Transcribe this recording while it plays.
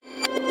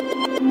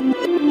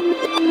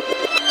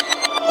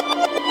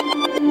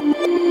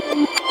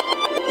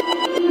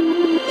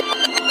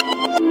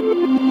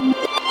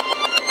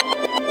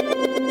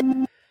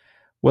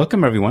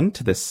Welcome, everyone,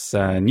 to this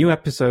new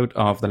episode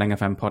of the Lang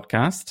FM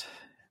podcast.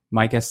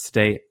 My guests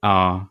today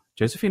are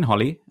Josephine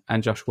Holley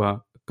and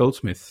Joshua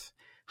Goldsmith.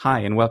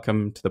 Hi, and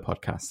welcome to the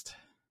podcast.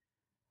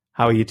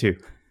 How are you two?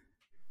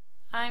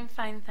 I'm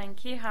fine,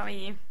 thank you. How are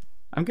you?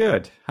 I'm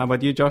good. How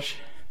about you, Josh?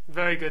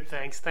 Very good,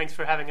 thanks. Thanks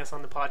for having us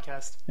on the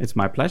podcast. It's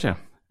my pleasure.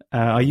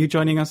 Are you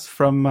joining us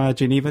from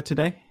Geneva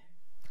today?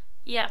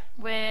 Yeah,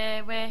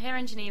 we're here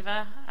in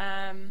Geneva,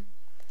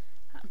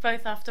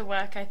 both after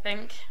work, I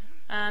think,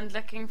 and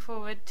looking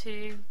forward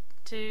to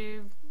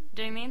doing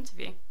the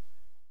interview.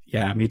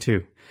 Yeah, me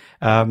too.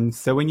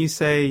 So when you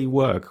say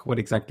work, what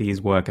exactly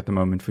is work at the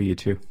moment for you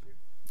two?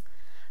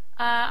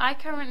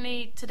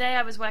 Today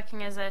I was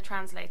working as a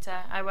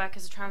translator. I work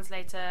as a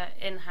translator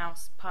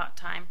in-house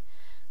part-time,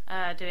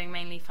 doing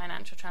mainly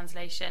financial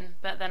translation,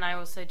 but then I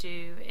also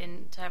do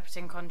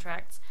interpreting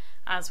contracts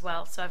as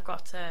well. So I've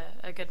got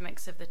a good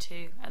mix of the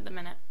two at the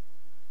minute.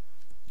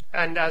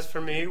 And as for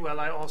me, well,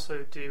 I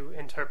also do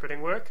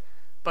interpreting work.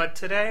 But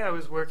today I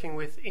was working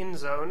with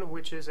InZone,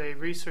 which is a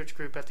research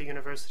group at the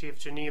University of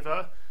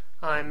Geneva.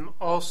 I'm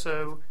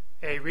also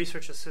a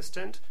research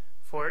assistant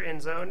for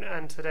InZone,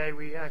 and today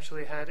we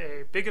actually had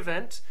a big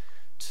event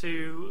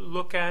to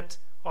look at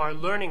our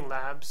learning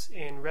labs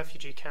in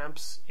refugee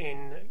camps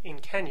in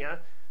Kenya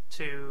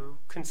to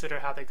consider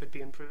how they could be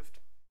improved.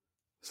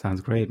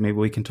 Sounds great. Maybe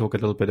we can talk a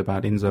little bit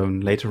about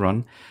InZone later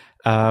on.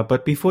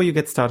 But before you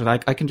get started,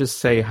 I can just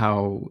say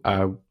how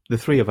the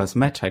three of us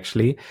met,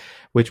 actually,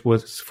 which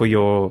was for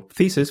your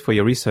thesis, for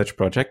your research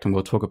project, and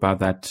we'll talk about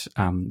that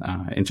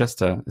in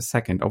just a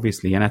second,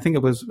 obviously. And I think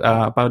it was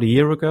about a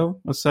year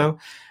ago or so,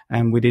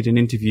 and we did an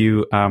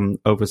interview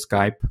over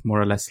Skype, more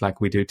or less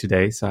like we do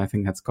today. So I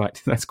think that's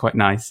quite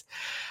nice.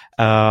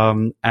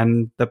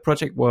 And the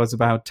project was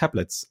about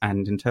tablets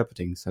and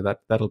interpreting. So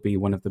that'll be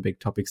one of the big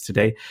topics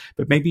today.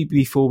 But maybe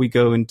before we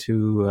go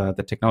into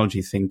the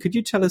technology thing, could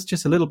you tell us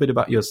just a little bit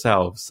about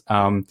yourselves?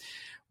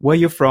 Where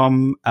you're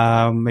from,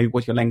 maybe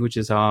what your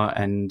languages are,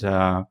 and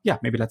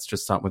maybe let's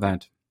just start with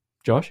that.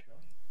 Josh?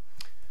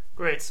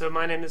 Great. So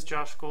my name is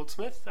Josh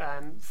Goldsmith.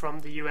 I'm from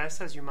the US,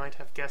 as you might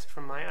have guessed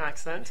from my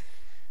accent,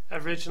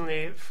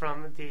 originally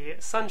from the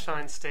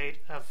Sunshine State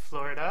of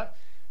Florida.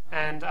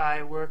 And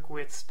I work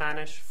with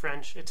Spanish,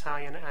 French,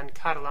 Italian, and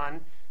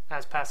Catalan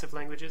as passive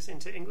languages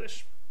into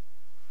English.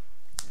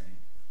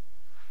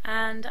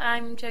 And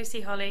I'm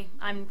Josie Holley.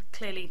 I'm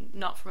clearly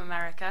not from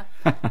America.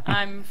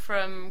 I'm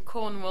from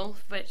Cornwall,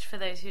 which, for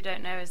those who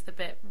don't know, is the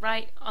bit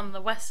right on the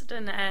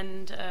western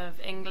end of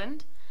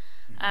England.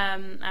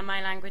 And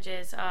my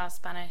languages are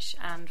Spanish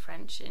and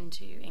French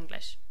into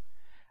English.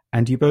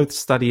 And you both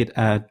studied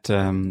at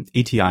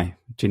ETI,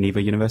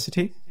 Geneva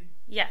University?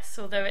 Yes,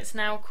 although it's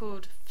now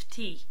called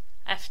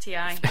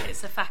FTI.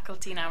 It's a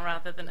faculty now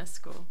rather than a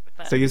school.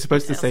 So you're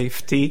supposed to say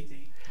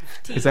FT?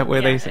 Is that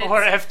where they say?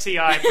 Or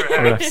FTI,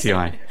 perhaps. Or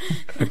FTI.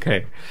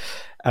 Okay.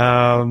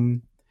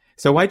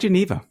 So why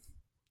Geneva?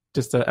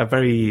 Just a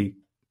very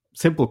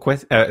simple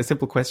question.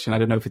 I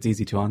don't know if it's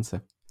easy to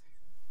answer.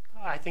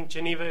 I think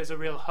Geneva is a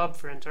real hub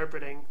for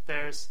interpreting.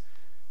 There's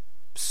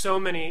so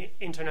many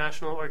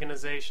international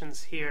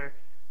organizations here,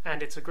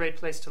 and it's a great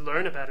place to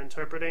learn about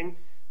interpreting,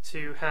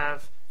 to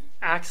have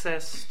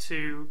access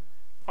to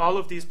all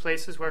of these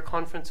places where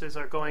conferences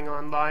are going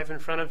on live in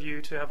front of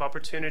you, to have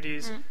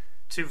opportunities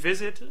to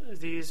visit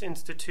these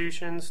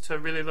institutions, to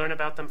really learn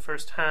about them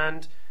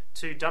firsthand,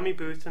 to dummy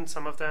booth in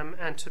some of them,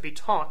 and to be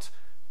taught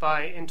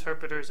by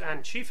interpreters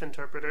and chief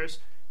interpreters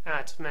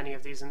at many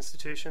of these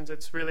institutions.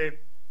 It's really,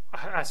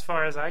 as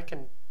far as I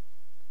can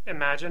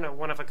imagine, a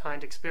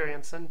one-of-a-kind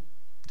experience, and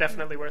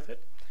definitely worth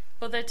it.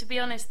 Although, to be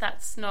honest,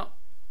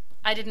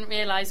 I didn't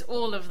realise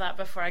all of that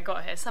before I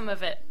got here. Some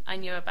of it I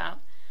knew about.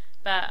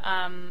 But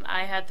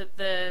I heard that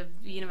the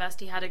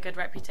university had a good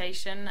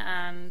reputation,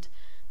 and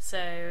so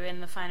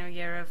in the final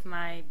year of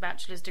my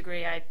bachelor's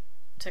degree, I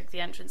took the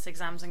entrance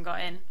exams and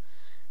got in,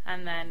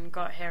 and then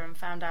got here and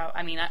found out.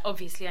 I mean,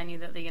 obviously I knew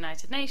that the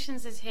United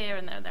Nations is here,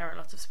 and that there are a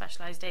lot of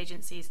specialised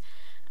agencies,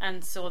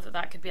 and saw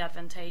that could be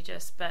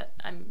advantageous. But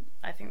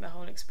I think the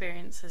whole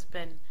experience has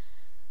been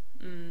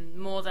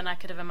more than I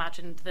could have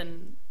imagined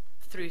than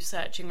through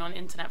searching on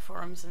internet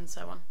forums and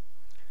so on.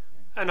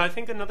 And I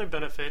think another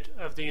benefit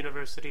of the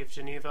University of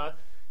Geneva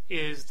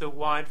is the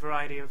wide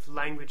variety of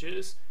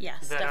languages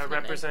that are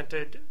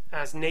represented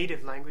as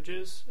native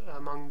languages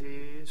among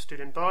the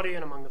student body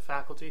and among the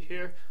faculty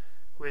here,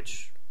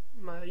 which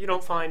you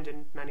don't find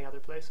in many other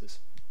places.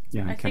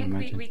 Yeah, I can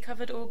imagine. We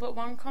covered all but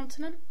one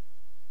continent.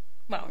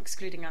 Well,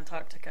 excluding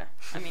Antarctica.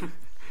 I mean.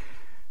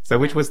 So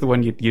which was the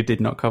one you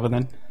did not cover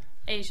then?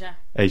 Asia.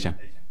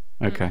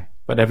 Okay.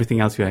 But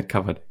everything else you had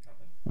covered.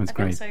 That's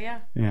great. I think so, yeah.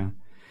 Yeah.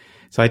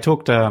 So I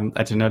talked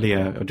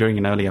during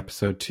an early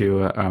episode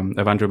to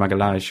Evandro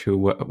Magalhães, who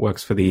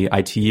works for the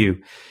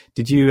ITU.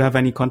 Did you have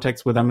any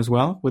contacts with them as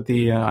well, with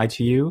the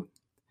ITU?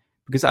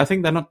 Because I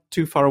think they're not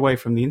too far away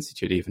from the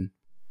institute even.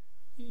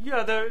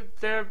 Yeah,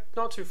 they're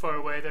not too far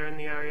away. They're in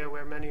the area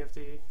where many of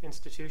the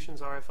institutions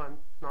are, if I'm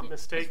not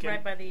mistaken. It's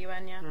right by the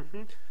UN, yeah.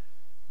 Mm-hmm.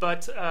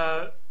 But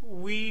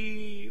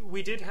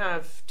we did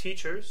have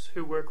teachers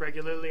who work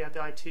regularly at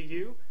the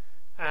ITU,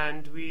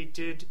 and we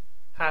did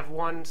have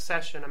one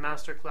session, a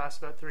master class,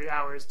 about 3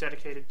 hours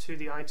dedicated to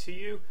the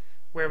ITU,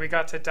 where we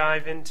got to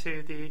dive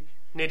into the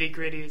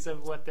nitty-gritties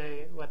of what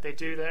they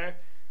do there.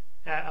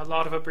 A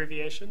lot of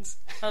abbreviations.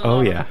 A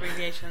lot of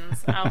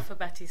abbreviations.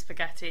 Alphabeti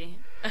spaghetti.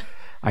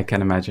 I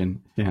can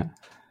imagine. Yeah.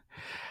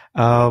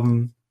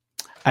 And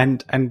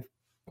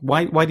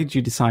why did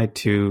you decide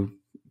to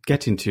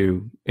get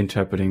into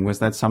interpreting? Was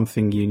that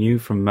something you knew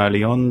from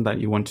early on that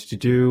you wanted to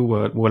do?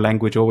 Were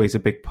language always a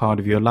big part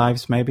of your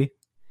lives, maybe?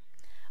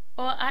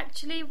 Well,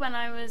 actually, when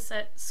I was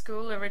at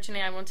school,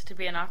 originally I wanted to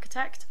be an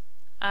architect.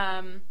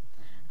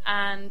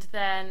 And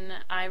then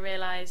I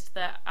realised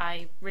that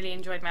I really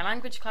enjoyed my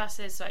language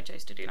classes, so I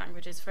chose to do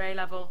languages for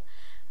A-level.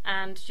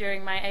 And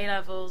during my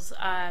A-levels,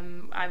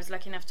 I was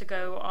lucky enough to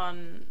go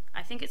on,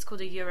 I think it's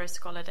called a Euro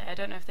Scholar Day. I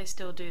don't know if they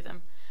still do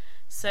them.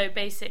 So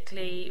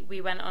basically,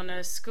 we went on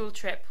a school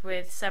trip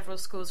with several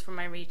schools from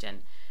my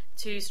region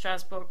to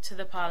Strasbourg, to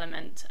the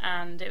Parliament,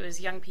 and it was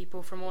young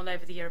people from all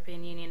over the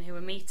European Union who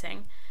were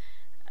meeting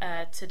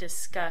to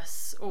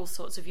discuss all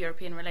sorts of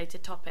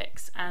European-related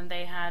topics, and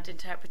they had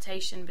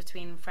interpretation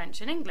between French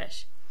and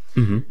English.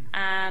 Mm-hmm.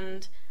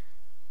 And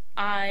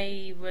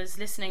I was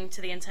listening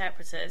to the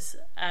interpreters.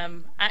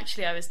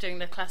 Actually, I was doing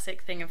the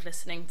classic thing of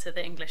listening to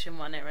the English in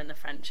one ear and the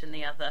French in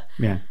the other.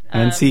 Yeah,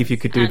 and see if you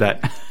could do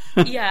that.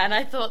 Yeah, and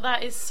I thought,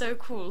 that is so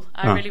cool.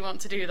 I really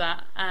want to do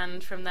that.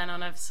 And from then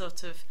on, I've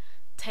sort of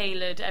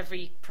tailored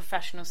every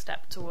professional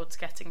step towards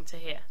getting to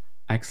here.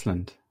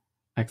 Excellent.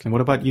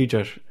 What about you,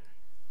 Josh?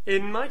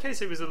 In my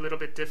case, it was a little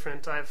bit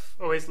different. I've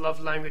always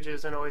loved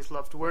languages and always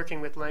loved working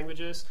with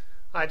languages.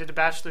 I did a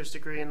bachelor's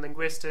degree in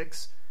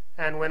linguistics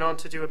and went on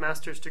to do a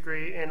master's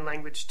degree in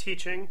language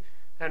teaching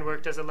and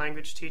worked as a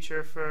language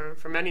teacher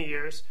for many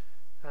years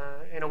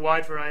in a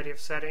wide variety of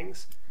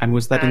settings. And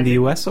was that in the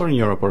US or in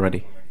Europe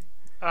already?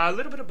 A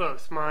little bit of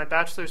both. My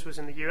bachelor's was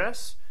in the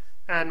US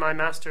and my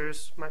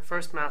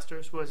first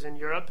master's was in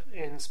Europe,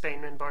 in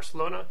Spain, in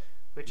Barcelona,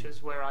 which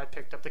is where I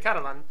picked up the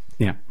Catalan.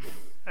 Yeah.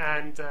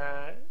 And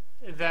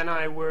then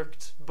I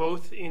worked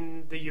both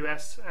in the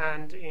US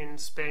and in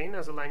Spain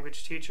as a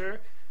language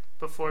teacher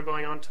before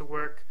going on to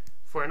work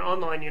for an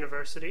online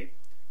university,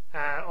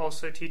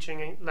 also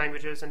teaching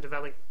languages and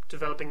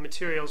developing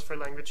materials for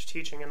language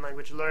teaching and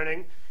language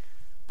learning.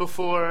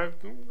 Before,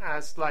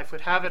 as life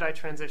would have it, I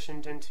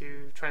transitioned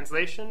into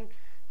translation,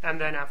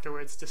 and then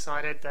afterwards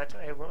decided that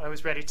I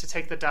was ready to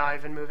take the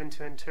dive and move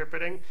into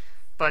interpreting.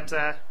 But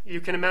you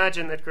can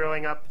imagine that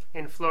growing up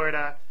in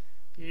Florida,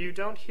 you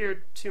don't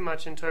hear too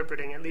much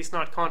interpreting, at least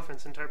not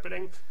conference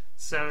interpreting.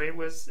 So it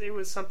was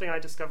something I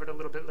discovered a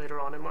little bit later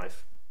on in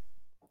life.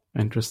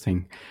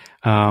 Interesting.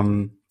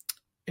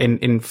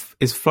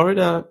 Is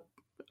Florida?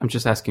 I'm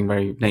just asking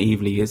very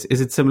naively. Is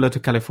it similar to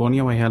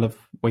California, where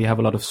you have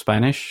a lot of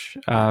Spanish,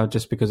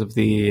 just because of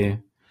the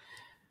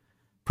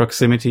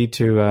proximity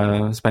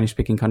to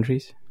Spanish-speaking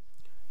countries?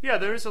 Yeah,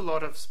 there is a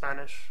lot of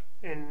Spanish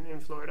in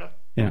Florida.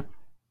 Yeah,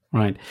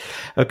 right.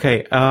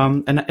 Okay.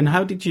 And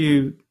how did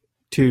you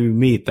two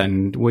meet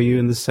then? Were you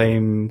in the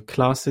same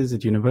classes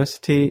at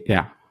university?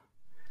 Yeah.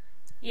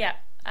 Yeah.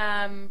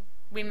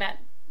 We met.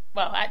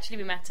 Well, actually,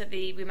 we met at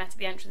the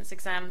entrance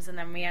exams, and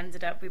then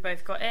we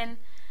both got in,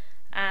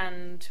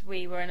 and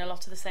we were in a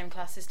lot of the same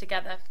classes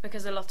together,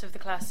 because a lot of the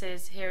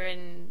classes here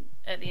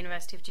at the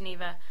University of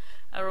Geneva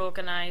are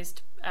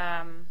organised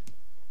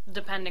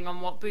depending on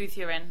what booth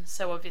you're in.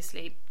 So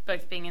obviously,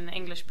 both being in the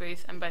English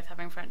booth and both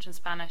having French and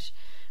Spanish,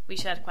 we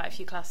shared quite a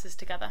few classes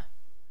together.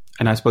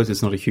 And I suppose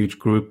it's not a huge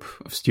group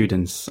of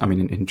students, I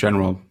mean, in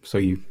general, so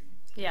you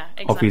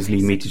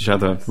obviously meet each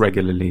other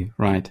regularly,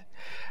 right?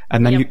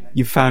 And then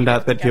you found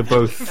out that you're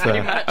both...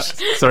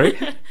 Sorry?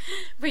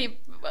 We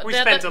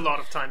spent a lot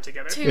of time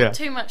together.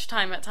 Too much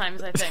time at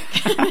times, I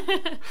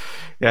think.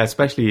 Yeah,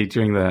 especially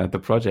during the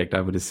project,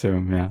 I would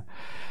assume, yeah.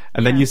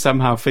 And then you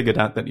somehow figured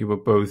out that you were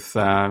both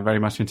very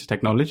much into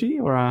technology,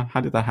 or how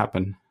did that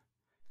happen?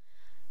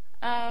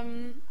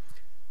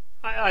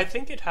 I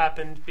think it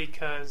happened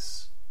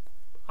because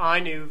I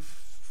knew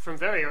from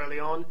very early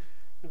on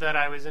that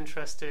I was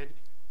interested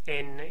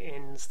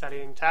in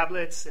studying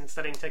tablets, in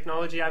studying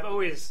technology. I've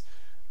always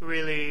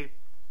really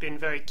been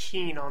very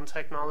keen on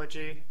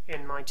technology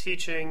in my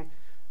teaching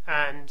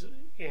and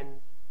in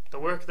the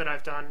work that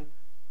I've done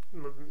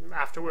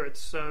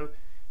afterwards. So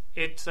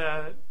it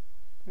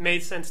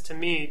made sense to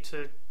me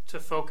to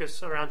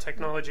focus around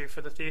technology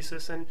for the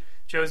thesis. And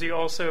Josie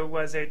also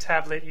was a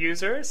tablet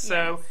user,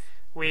 so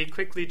we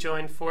quickly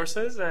joined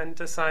forces and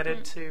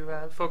decided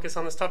to focus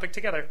on this topic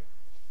together.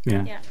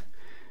 Yeah.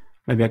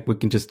 Maybe we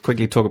can just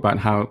quickly talk about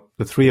how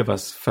the three of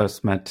us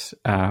first met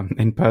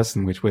in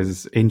person, which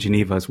was in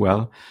Geneva as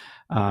well,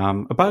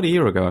 about a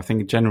year ago, I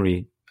think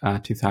January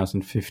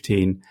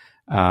 2015,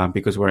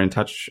 because we're in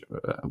touch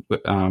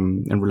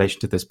in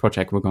relation to this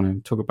project we're going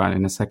to talk about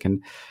in a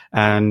second.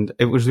 And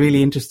it was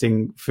really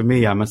interesting for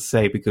me, I must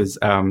say, because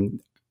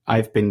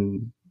I've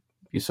been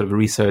sort of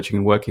researching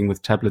and working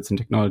with tablets and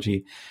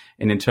technology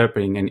in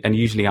interpreting. And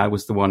usually I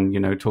was the one,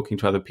 talking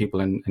to other people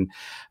and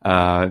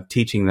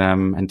teaching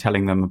them and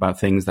telling them about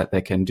things that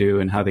they can do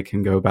and how they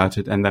can go about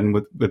it. And then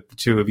with the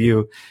two of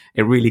you,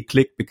 it really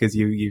clicked because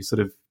you sort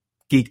of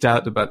geeked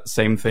out about the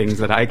same things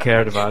that I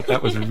cared about.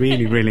 That was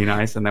really, really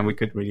nice. And then we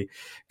could really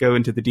go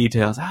into the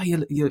details.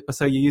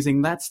 So you're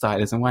using that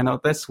stylus, and why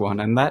not this one,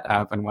 and that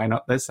app, and why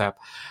not this app?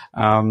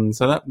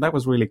 So that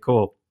was really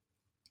cool.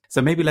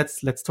 So maybe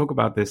let's talk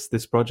about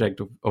this project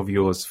of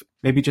yours.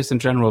 Maybe just in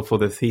general for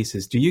the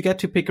thesis. Do you get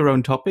to pick your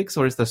own topics,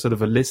 or is there sort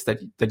of a list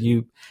that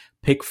you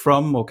pick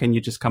from, or can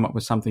you just come up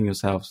with something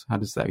yourselves? How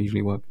does that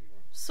usually work?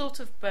 Sort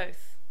of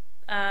both.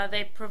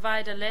 They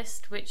provide a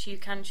list which you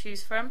can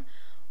choose from,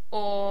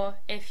 or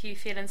if you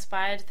feel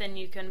inspired, then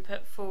you can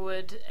put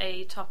forward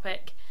a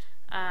topic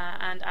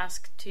and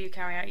ask to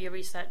carry out your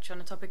research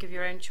on a topic of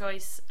your own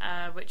choice,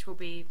 which will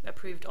be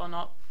approved or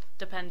not,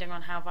 depending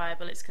on how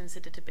viable it's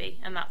considered to be.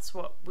 And that's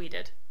what we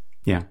did.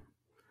 Yeah.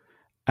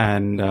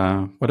 And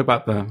what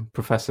about the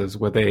professors?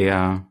 Were they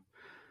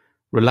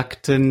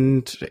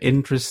reluctant,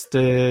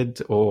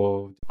 interested,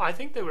 or? I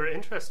think they were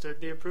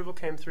interested. The approval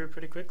came through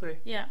pretty quickly.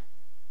 Yeah.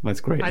 That's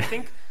great. I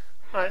think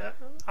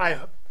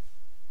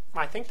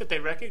I think that they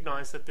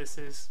recognize that this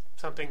is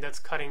something that's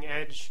cutting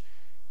edge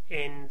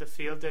in the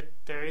field, that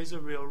there is a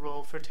real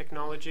role for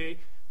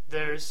technology.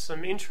 There's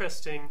some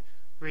interesting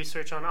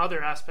research on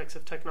other aspects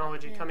of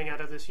technology coming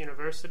out of this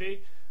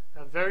university.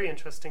 A very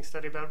interesting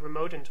study about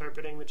remote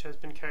interpreting, which has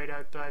been carried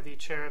out by the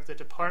chair of the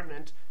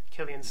department,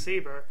 Killian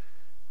Sieber.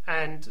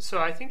 And so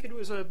I think it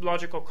was a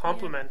logical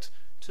complement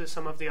to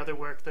some of the other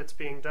work that's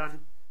being done.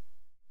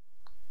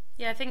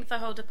 Yeah, I think the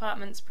whole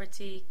department's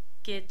pretty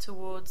geared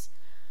towards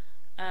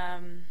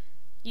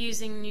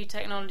using new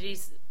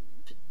technologies,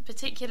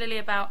 particularly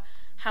about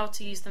how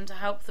to use them to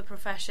help the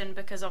profession,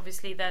 because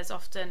obviously there's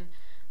often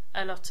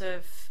a lot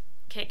of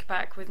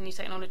kickback with new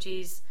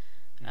technologies.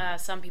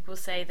 Some people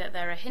say that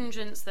they're a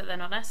hindrance, that they're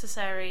not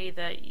necessary,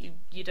 that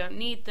you don't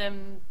need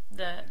them,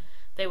 that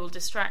they will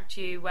distract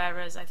you,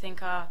 whereas I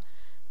think our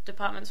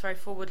department's very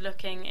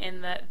forward-looking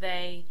in that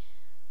they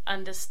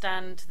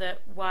understand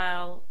that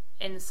while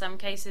in some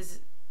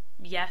cases,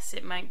 yes,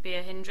 it might be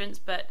a hindrance,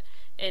 but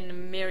in a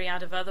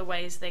myriad of other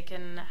ways they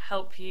can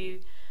help you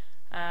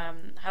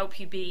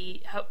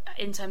be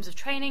in terms of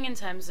training, in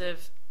terms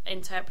of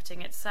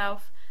interpreting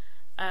itself,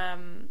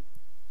 and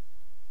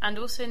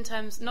also in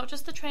terms not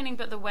just the training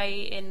but the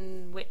way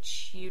in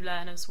which you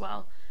learn as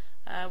well.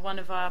 One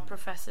of our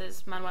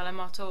professors, Manuel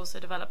Emoto, also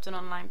developed an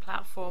online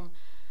platform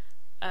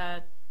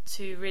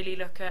to really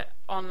look at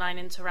online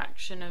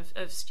interaction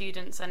of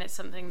students, and it's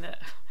something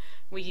that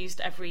we used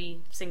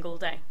every single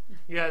day.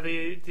 Yeah,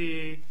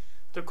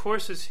 the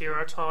courses here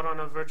are taught on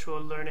a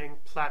virtual learning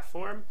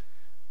platform,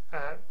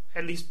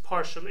 at least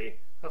partially.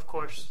 Of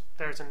course,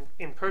 there's an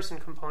in-person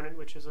component,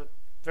 which is a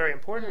very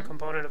important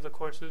component of the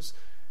courses,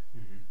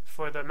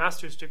 for the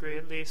master's degree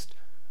at least,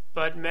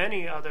 but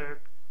many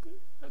other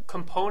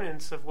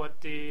components of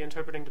what the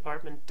interpreting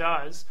department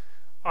does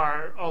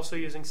are also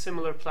using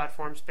similar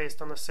platforms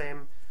based on the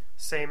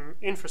same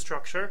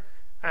infrastructure.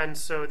 And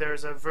so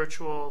there's a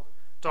virtual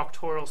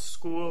doctoral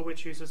school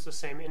which uses the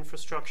same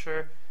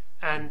infrastructure,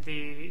 and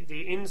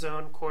the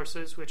in-zone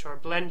courses, which are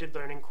blended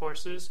learning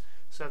courses.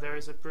 So there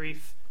is a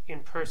brief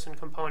in-person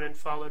component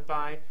followed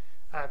by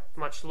a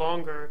much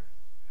longer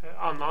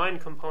online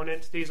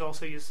component. These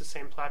also use the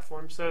same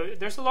platform. So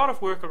there's a lot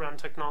of work around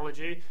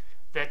technology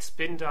that's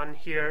been done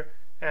here,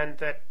 and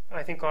that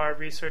I think our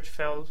research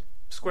fell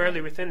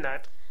squarely within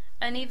that.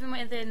 And even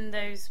within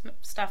those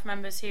staff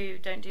members who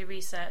don't do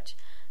research,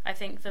 I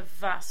think the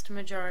vast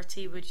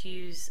majority would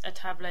use a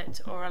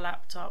tablet or a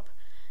laptop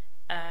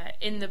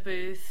in the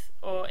booth,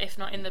 or if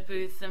not in the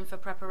booth, then for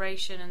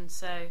preparation. And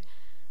so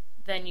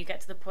then you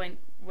get to the point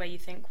where you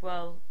think,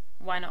 well,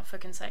 why not for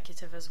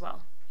consecutive as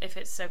well? If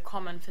it's so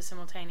common for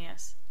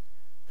simultaneous,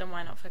 then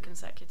why not for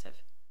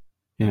consecutive?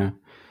 Yeah.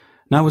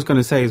 Now I was going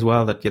to say as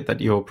well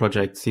that your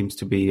project seems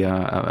to be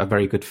a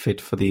very good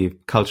fit for the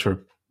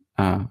culture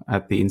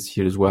at the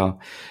institute as well.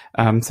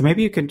 So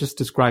maybe you can just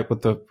describe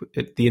what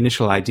the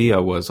initial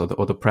idea was,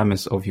 or the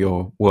premise of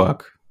your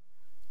work.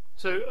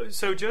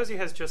 So Josie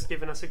has just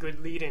given us a good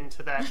lead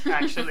into that,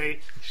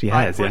 actually. She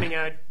has, pointing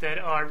out that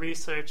our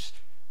research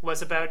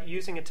was about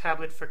using a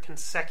tablet for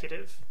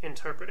consecutive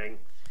interpreting.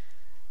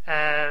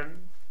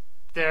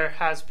 There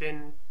has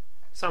been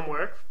some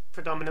work,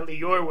 predominantly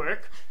your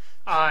work,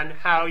 on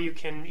how you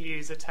can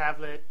use a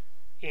tablet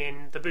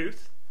in the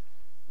booth.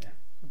 Yeah.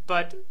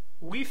 But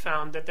we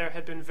found that there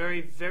had been very,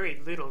 very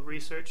little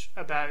research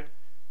about,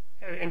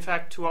 in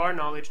fact, to our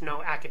knowledge,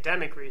 no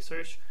academic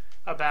research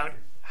about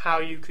how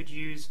you could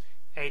use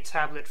a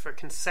tablet for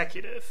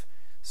consecutive.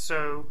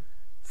 So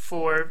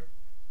for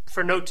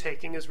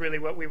note-taking is really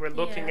what we were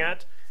looking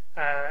at.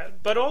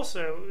 But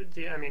also,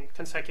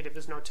 consecutive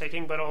is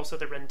note-taking, but also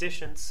the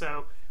rendition.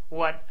 So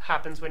what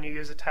happens when you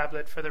use a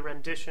tablet for the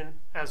rendition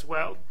as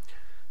well?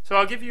 So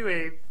I'll give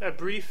you a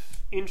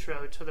brief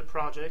intro to the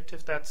project,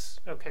 if that's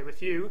okay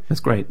with you.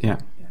 That's great, yeah.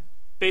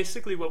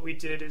 basically what we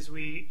did is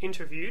we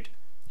interviewed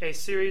a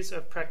series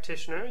of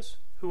practitioners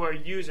who are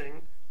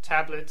using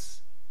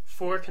tablets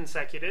for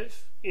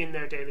consecutive in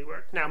their daily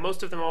work. Now,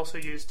 most of them also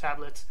use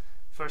tablets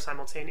for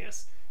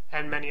simultaneous,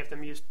 and many of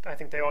them I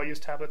think they all use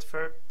tablets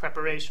for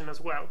preparation as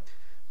well.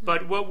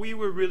 But what we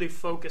were really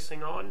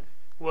focusing on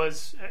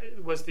was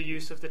the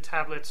use of the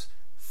tablets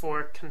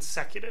for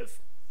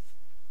consecutive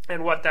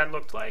and what that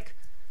looked like.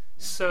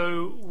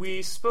 So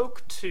we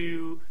spoke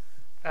to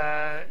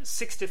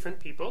 6 different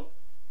people,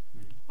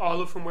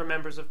 all of whom were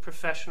members of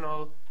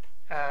professional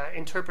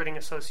interpreting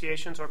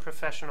associations or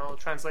professional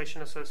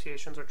translation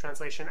associations or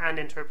translation and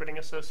interpreting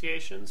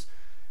associations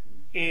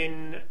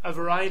in a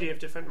variety of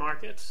different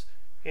markets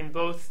in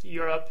both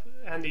Europe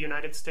and the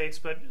United States,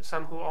 but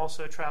some who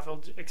also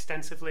traveled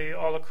extensively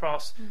all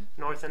across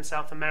North and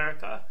South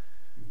America.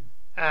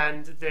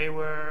 And they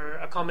were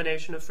a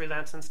combination of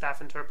freelance and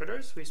staff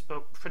interpreters. We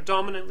spoke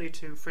predominantly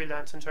to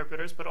freelance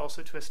interpreters, but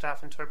also to a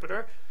staff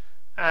interpreter,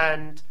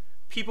 and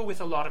people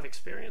with a lot of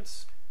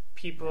experience,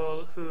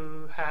 people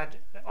who had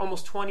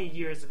almost 20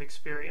 years of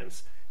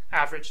experience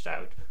averaged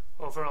out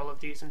over all of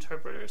these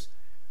interpreters.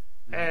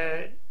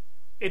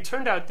 It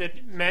turned out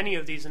that many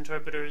of these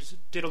interpreters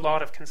did a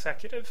lot of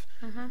consecutive.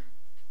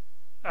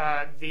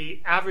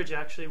 The average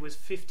actually was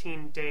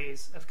 15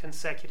 days of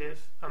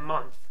consecutive a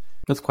month.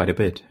 That's quite a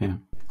bit, yeah.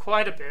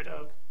 Quite a bit,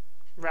 a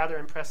rather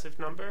impressive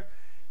number.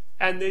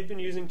 And they'd been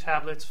using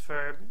tablets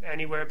for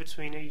anywhere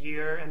between a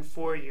year and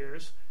 4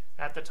 years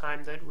at the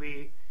time that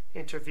we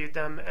interviewed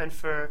them, and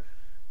for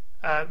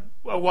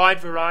a wide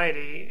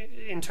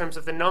variety in terms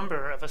of the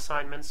number of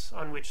assignments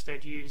on which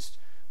they'd used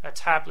a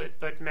tablet,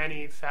 but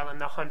many fell in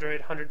the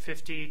 100,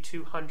 150,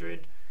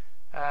 200.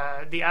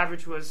 The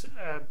average was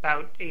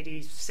about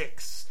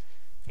 86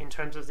 in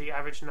terms of the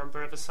average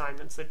number of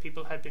assignments that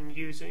people had been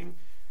using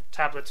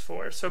tablets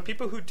for. So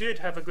people who did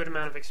have a good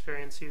amount of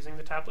experience using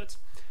the tablets.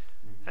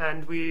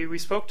 And we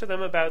spoke to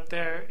them about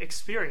their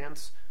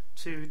experience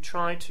to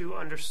try to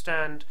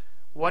understand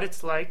what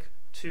it's like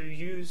to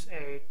use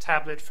a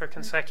tablet for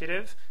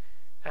consecutive,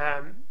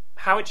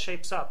 how it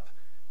shapes up,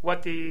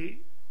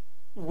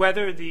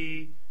 whether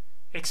the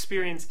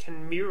experience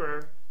can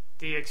mirror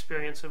the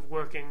experience of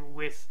working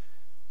with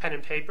pen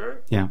and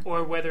paper,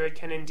 or whether it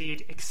can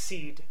indeed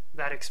exceed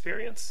that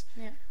experience.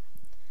 Yeah.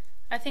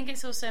 I think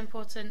it's also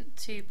important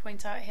to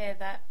point out here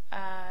that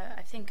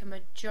I think a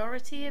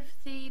majority of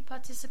the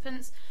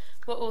participants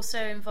were also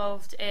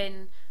involved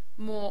in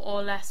more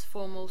or less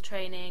formal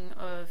training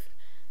of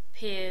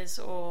peers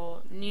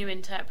or new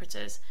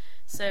interpreters.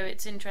 So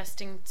it's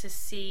interesting to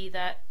see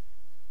that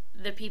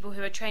the people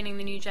who are training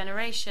the new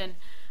generation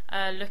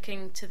are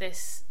looking to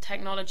this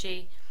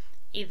technology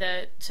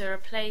either to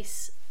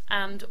replace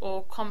and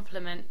or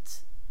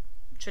complement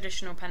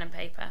traditional pen and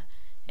paper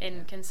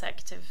in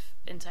consecutive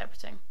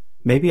interpreting.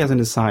 Maybe as an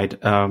aside,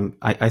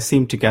 I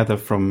seem to gather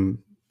from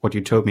what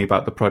you told me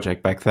about the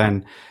project back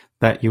then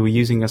that you were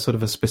using a sort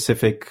of a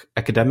specific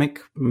academic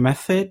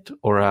method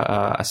or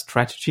a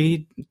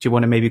strategy. Do you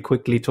want to maybe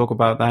quickly talk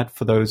about that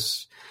for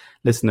those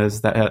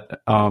listeners that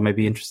are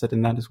maybe interested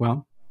in that as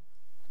well?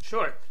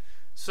 Sure.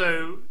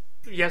 So,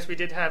 yes, we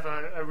did have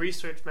a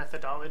research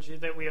methodology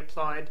that we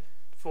applied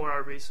for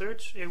our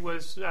research. It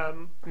was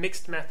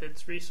mixed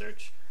methods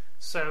research,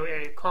 so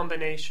a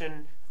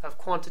combination of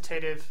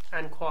quantitative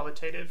and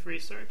qualitative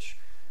research.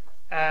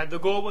 The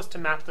goal was to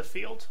map the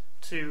field.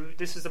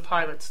 This is a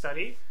pilot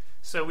study,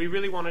 so we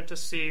really wanted to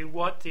see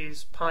what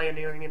these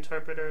pioneering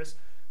interpreters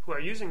who are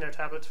using their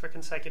tablets for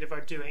consecutive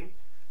are doing,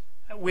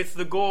 with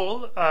the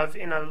goal of,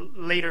 in a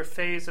later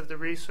phase of the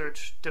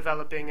research,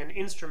 developing an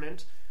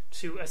instrument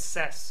to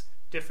assess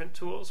different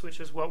tools, which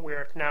is what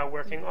we're now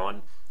working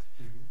on.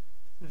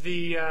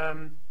 The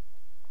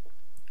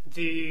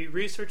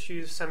research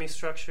used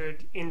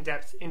semi-structured,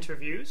 in-depth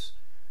interviews,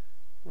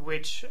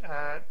 which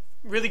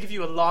really give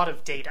you a lot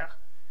of data,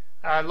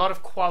 a lot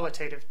of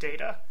qualitative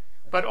data,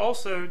 but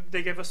also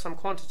they give us some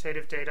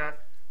quantitative data,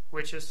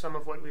 which is some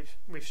of what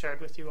we've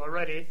shared with you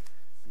already.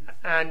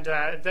 And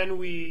then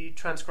we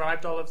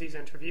transcribed all of these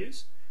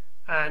interviews,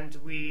 and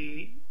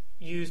we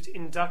used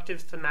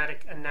inductive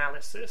thematic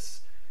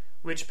analysis,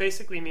 which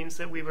basically means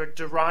that we were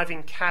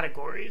deriving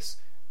categories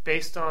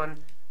based on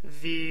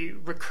the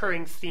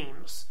recurring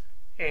themes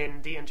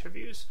in the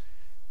interviews.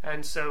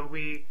 And so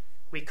we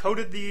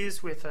coded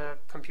these with a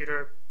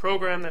computer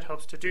program that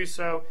helps to do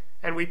so,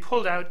 and we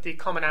pulled out the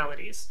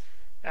commonalities.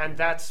 And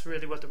that's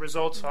really what the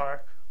results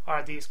are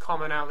these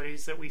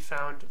commonalities that we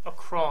found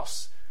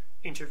across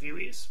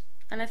interviewees.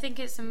 And I think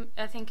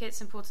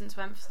it's important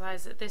to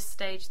emphasize at this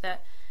stage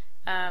that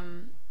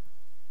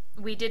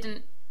we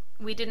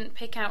didn't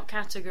pick out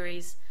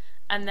categories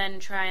and then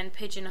try and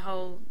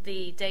pigeonhole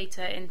the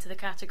data into the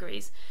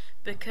categories,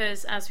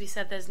 because, as we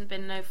said, there's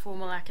been no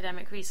formal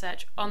academic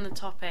research on the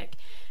topic.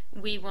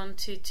 We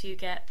wanted to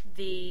get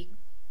the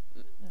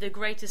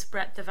greatest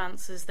breadth of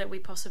answers that we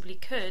possibly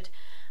could,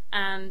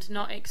 and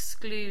not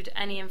exclude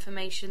any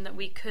information that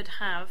we could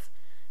have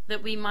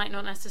that we might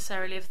not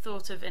necessarily have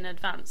thought of in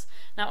advance.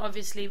 Now,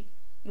 obviously,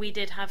 we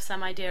did have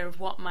some idea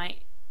of what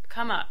might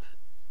come up,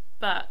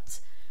 but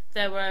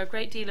there were a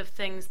great deal of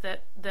things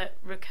that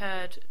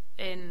recurred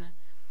in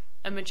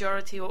a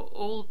majority or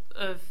all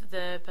of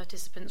the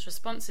participants'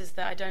 responses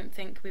that I don't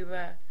think we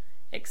were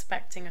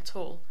expecting at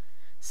all.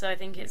 So I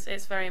think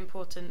it's very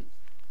important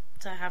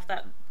to have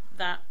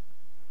that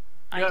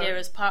idea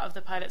as part of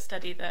the pilot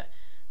study, that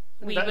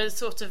we were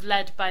sort of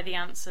led by the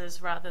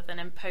answers rather than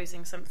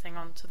imposing something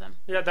onto them.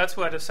 Yeah, that's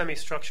what a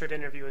semi-structured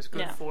interview is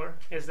good for,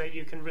 is that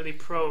you can really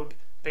probe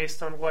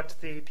based on what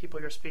the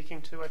people you're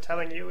speaking to are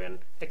telling you and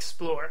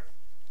explore.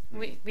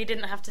 We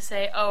didn't have to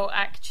say, oh,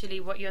 actually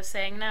what you're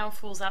saying now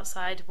falls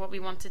outside what we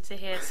wanted to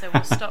hear, so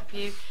we'll stop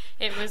you.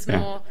 It was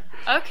more,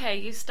 okay,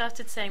 you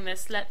started saying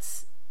this,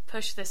 let's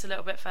push this a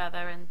little bit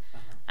further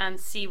and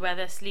see where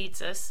this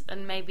leads us,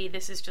 and maybe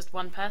this is just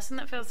one person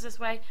that feels this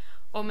way,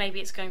 or maybe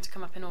it's going to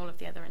come up in all of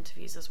the other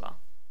interviews as well.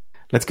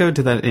 Let's go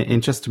into that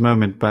in just a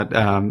moment, but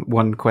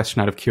one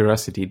question out of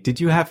curiosity. Did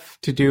you have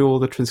to do all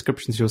the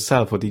transcriptions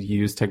yourself, or did you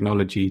use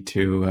technology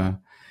to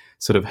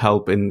sort of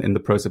help in the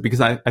process?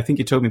 Because I think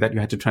you told me that you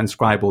had to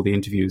transcribe all the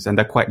interviews, and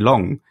they're quite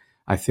long,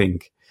 I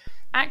think.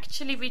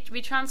 Actually,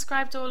 we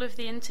transcribed all of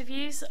the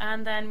interviews,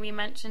 and then we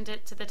mentioned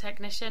it to the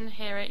technician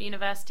here at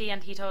university,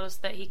 and he told us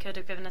that he could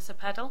have given us a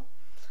pedal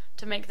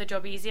to make the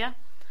job easier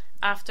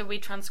after we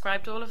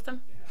transcribed all of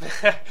them.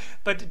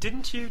 But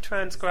didn't you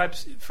transcribe,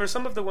 for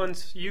some of the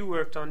ones you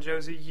worked on,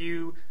 Josie,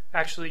 you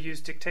actually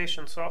used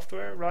dictation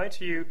software, right?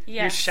 You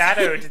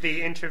shadowed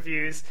the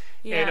interviews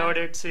in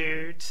order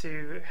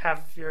to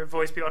have your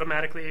voice be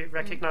automatically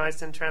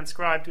recognized and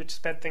transcribed, which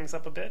sped things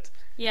up a bit.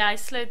 Yeah, I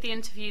slowed the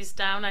interviews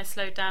down. I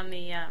slowed down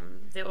the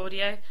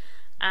audio,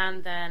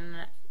 and then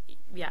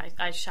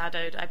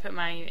I put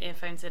my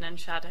earphones in and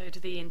shadowed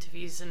the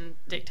interviews and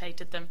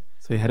dictated them.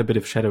 So you had a bit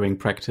of shadowing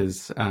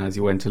practice as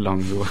you went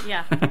along.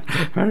 Yeah.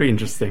 Very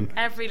interesting.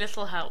 Every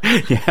little helps.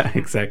 Yeah,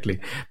 exactly.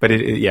 But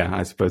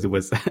I suppose it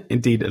was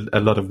indeed a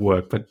lot of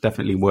work, but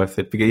definitely worth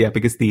it.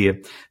 Because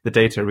the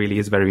data really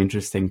is very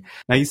interesting.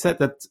 Now, you said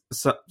that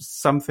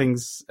some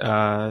things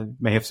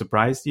may have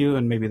surprised you,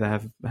 and maybe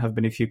there have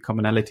been a few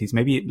commonalities.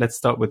 Maybe let's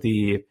start with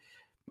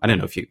I don't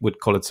know if you would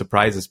call it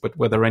surprises, but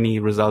were there any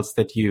results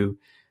that you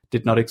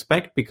did not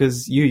expect?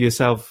 Because you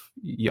yourself,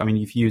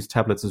 you've used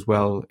tablets as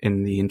well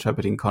in the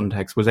interpreting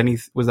context. Was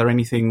there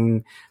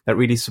anything that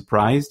really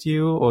surprised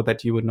you, or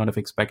that you would not have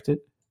expected?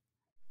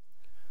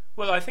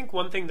 Well, I think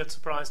one thing that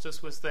surprised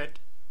us was that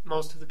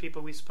most of the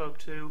people we spoke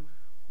to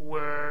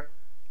were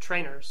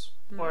trainers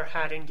or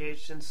had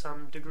engaged in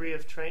some degree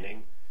of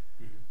training.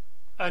 Mm-hmm.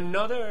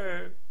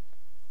 Another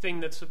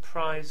thing that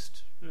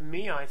surprised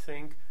me, I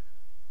think,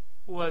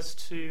 was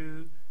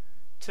to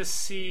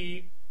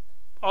see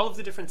all of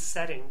the different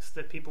settings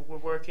that people were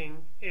working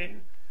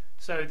in.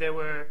 So there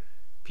were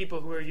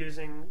people who were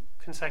using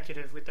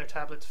consecutive with their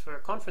tablets for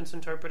conference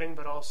interpreting,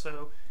 but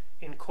also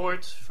in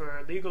court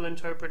for legal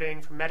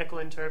interpreting, for medical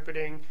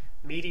interpreting,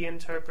 media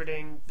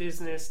interpreting,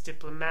 business,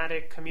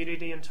 diplomatic,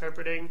 community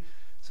interpreting.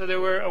 So there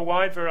were a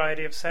wide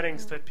variety of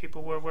settings that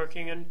people were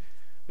working in,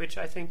 which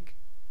I think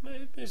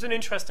is an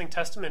interesting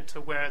testament to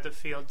where the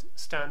field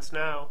stands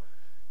now.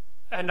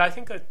 And I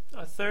think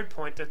a third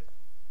point that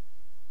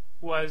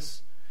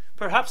was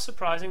perhaps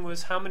surprising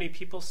was how many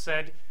people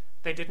said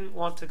they didn't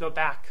want to go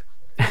back.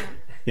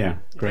 Yeah,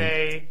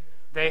 great.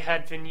 They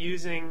had been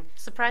using...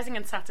 Surprising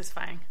and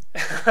satisfying.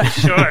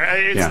 Sure,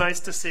 it's nice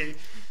to see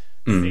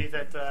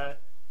that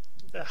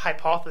the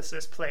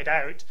hypothesis played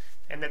out,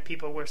 and that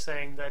people were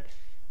saying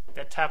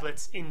that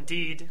tablets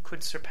indeed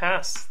could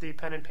surpass the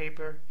pen and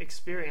paper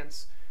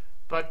experience.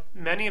 But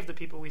many of the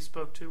people we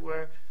spoke to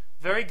were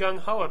very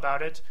gung-ho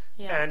about it,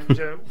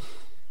 and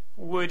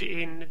would,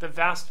 in the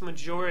vast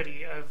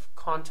majority of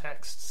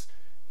contexts,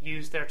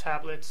 use their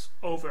tablets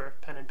over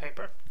pen and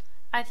paper.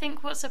 I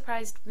think what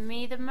surprised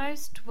me the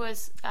most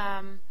was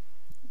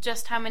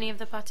just how many of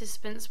the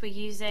participants were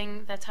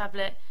using their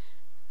tablet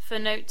for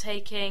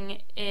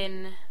note-taking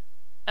in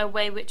a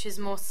way which is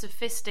more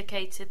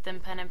sophisticated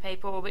than pen and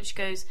paper, or which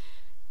goes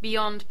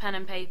beyond pen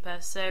and paper.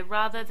 So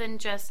rather than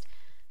just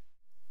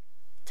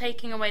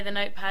taking away the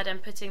notepad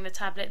and putting the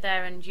tablet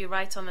there and you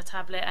write on the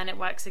tablet and it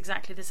works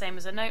exactly the same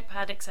as a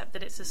notepad except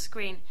that it's a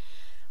screen,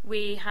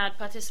 we had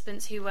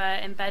participants who were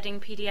embedding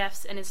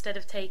PDFs, and instead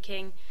of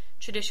taking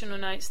traditional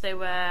notes they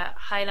were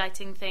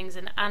highlighting things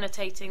and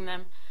annotating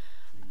them,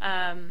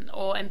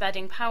 or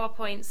embedding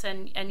PowerPoints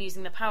and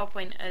using the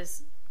PowerPoint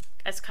as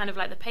kind of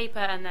like the paper,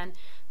 and then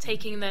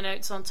taking the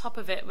notes on top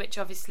of it, which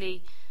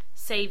obviously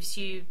saves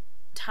you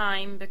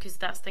time because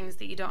that's things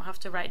that you don't have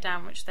to write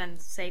down, which then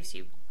saves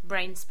you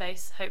brain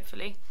space,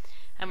 hopefully,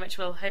 and which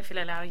will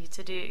hopefully allow you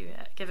to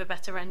give a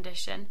better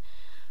rendition.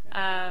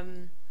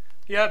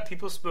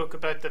 People spoke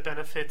about the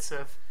benefits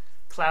of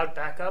cloud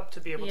backup, to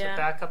be able to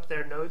back up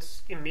their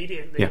notes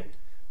immediately. Yeah,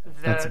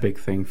 that's a big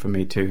thing for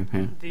me too.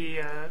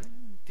 Yeah.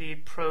 The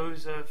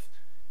pros of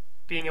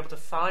being able to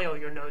file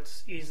your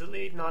notes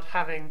easily, not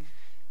having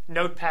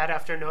notepad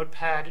after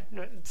notepad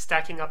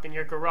stacking up in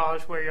your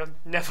garage where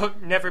you'll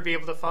never be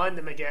able to find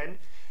them again,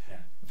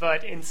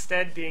 but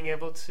instead being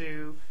able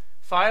to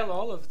file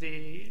all of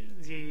the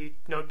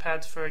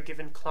notepads for a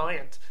given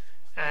client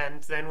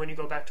And then when you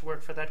go back to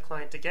work for that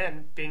client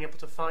again, being able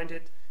to find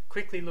it,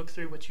 quickly look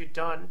through what you've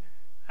done,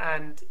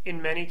 and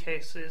in many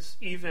cases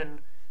even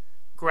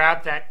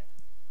grab that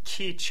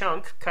key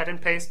chunk, cut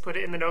and paste, put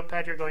it in the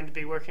notepad you're going to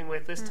be working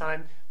with this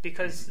time,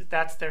 because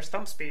that's their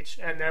stump speech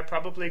and they're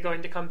probably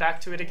going to come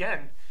back to it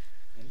again.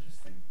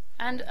 Interesting.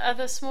 And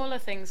other smaller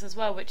things as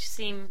well, which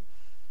seem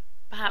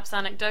perhaps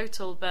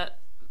anecdotal, but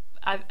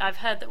I've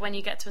heard that when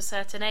you get to a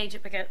certain age,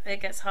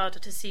 it gets harder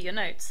to see your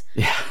notes.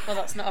 Yeah. Well,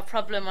 that's not a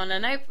problem on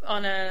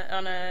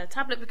a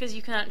tablet, because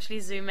you can actually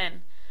zoom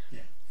in.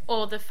 Yeah.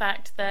 Or the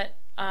fact that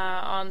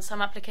on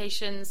some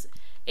applications,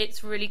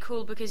 it's really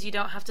cool because you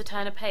don't have to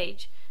turn a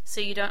page,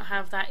 so you don't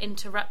have that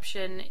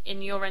interruption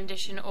in your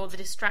rendition or the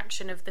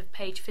distraction of the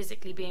page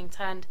physically being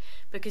turned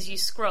because you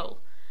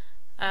scroll.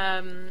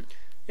 And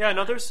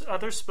others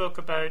spoke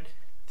about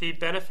the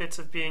benefits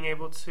of being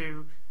able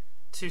to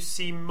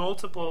see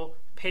multiple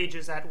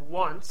pages at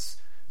once.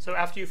 So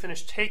after you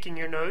finish taking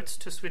your notes,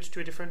 to switch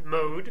to a different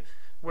mode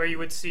where you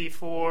would see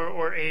 4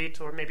 or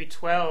 8 or maybe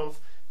 12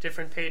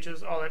 different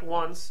pages all at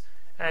once,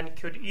 and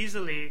could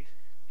easily,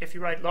 if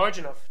you write large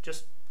enough,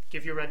 just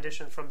give your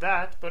rendition from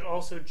that, but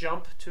also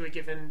jump to a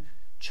given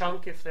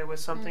chunk if there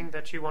was something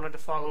that you wanted to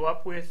follow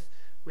up with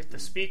the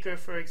speaker,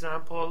 for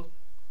example.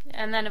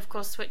 And then, of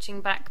course,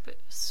 switching back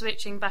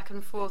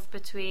and forth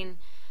between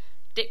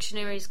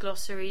dictionaries,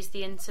 glossaries,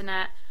 the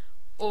internet,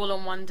 all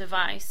on one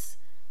device,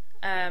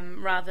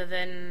 rather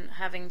than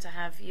having to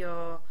have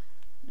your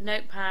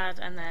notepad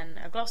and then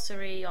a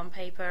glossary on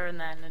paper and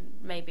then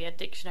maybe a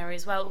dictionary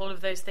as well. All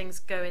of those things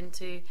go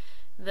into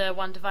the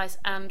one device.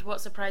 And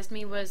what surprised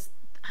me was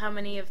how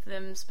many of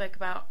them spoke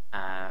about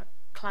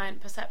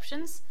client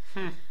perceptions.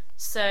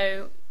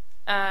 So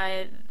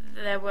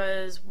there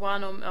was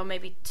one or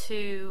maybe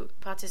two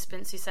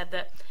participants who said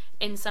that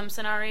in some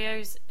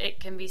scenarios it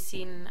can be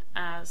seen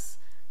as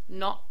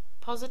not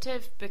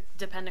positive,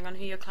 depending on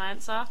who your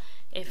clients are.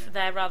 If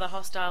they're rather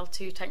hostile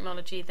to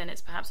technology, then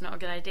it's perhaps not a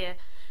good idea.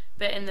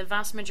 But in the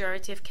vast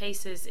majority of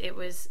cases, it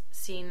was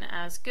seen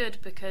as good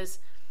because,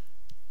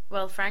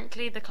 well,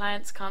 frankly, the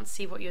clients can't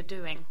see what you're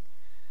doing.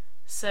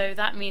 So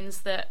that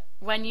means that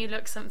when you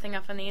look something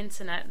up on the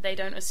internet, they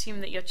don't assume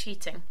that you're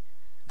cheating.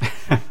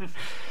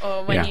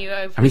 Or when you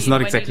open, it's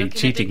not exactly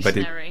cheating, but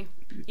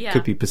it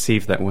could be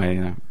perceived that way.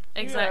 Yeah.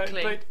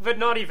 Exactly. Yeah, but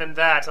not even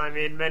that. I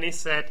mean, many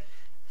said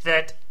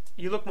that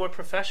you look more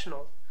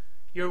professional.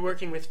 You're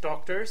working with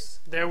doctors.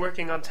 They're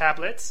working on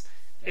tablets.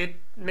 It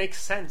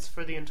makes sense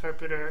for the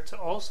interpreter to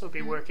also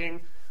be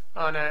working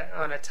on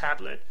a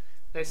tablet.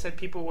 They said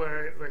people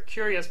were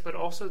curious, but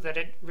also that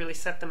it really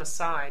set them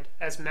aside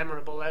as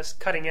memorable, as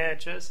cutting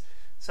edge, as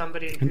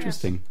somebody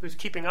who's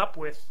keeping up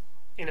with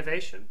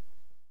innovation.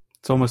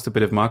 It's almost a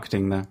bit of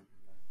marketing there.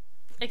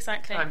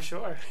 Exactly. I'm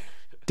sure.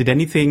 Did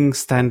anything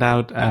stand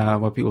out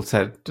where people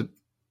said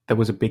there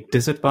was a big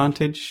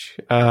disadvantage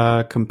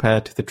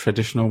compared to the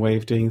traditional way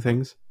of doing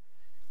things?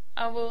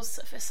 Well,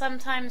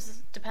 sometimes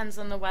it depends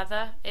on the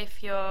weather.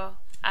 If you're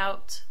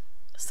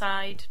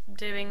outside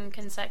doing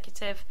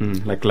consecutive,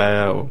 like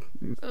glare or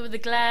the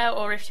glare,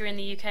 or if you're in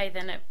the UK,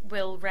 then it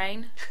will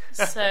rain.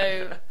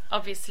 So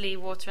obviously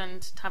water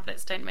and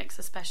tablets don't mix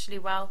especially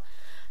well.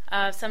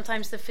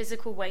 Sometimes the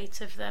physical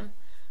weight of them.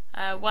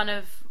 One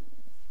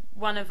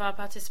of our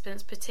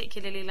participants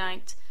particularly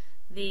liked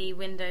the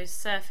Windows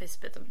Surface,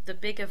 but the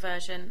bigger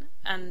version,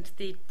 and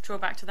the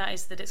drawback to that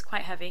is that it's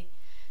quite heavy.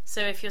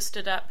 So if you're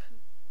stood up,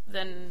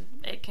 then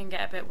it can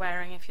get a bit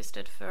wearing if you're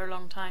stood for a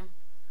long time.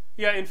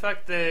 Yeah, in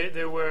fact,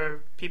 there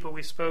were people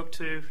we spoke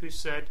to who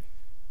said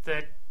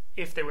that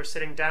if they were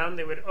sitting down,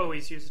 they would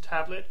always use a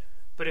tablet,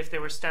 but if they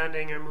were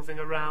standing or moving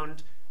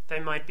around, they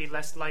might be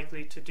less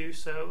likely to do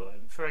so.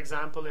 For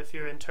example, if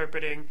you're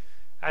interpreting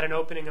at an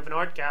opening of an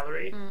art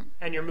gallery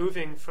and you're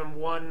moving from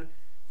one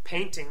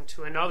painting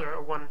to another,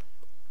 or one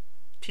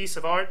piece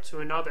of art to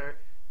another,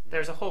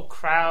 there's a whole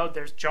crowd,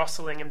 there's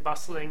jostling and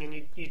bustling,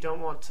 and you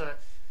don't want to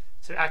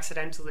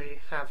accidentally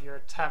have your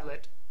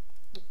tablet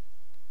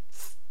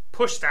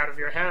pushed out of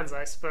your hands,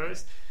 I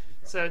suppose.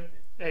 So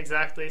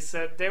exactly.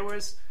 So there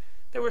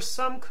were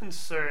some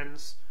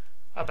concerns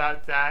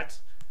about that.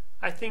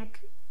 I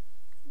think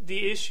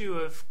the issue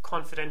of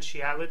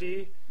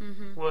confidentiality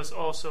was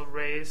also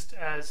raised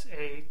as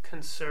a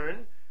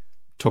concern.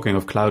 Talking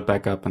of cloud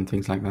backup and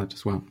things like that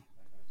as well.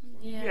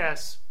 Yeah.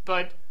 Yes,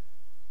 but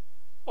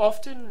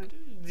often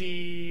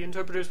the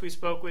interpreters we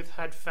spoke with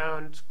had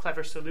found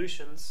clever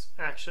solutions,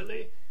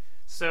 actually.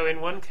 So in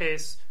one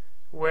case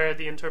where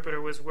the interpreter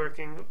was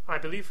working, I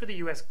believe, for the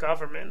US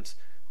government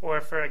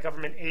or for a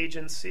government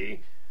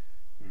agency,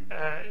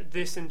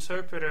 this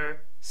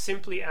interpreter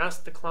simply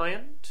asked the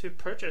client to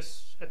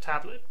purchase a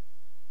tablet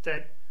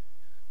that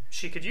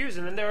she could use,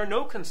 and then there are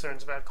no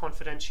concerns about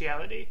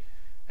confidentiality.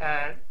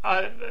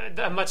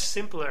 A much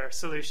simpler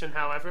solution,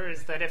 however,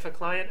 is that if a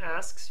client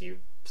asks, you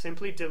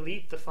simply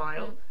delete the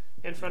file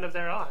in front of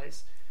their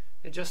eyes.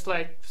 And just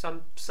like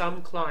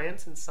some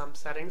clients in some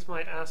settings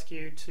might ask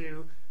you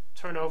to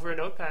turn over a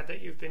notepad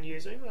that you've been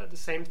using, the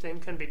same thing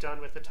can be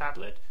done with the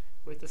tablet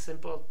with the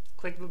simple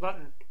click of a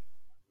button.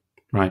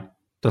 Right.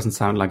 Doesn't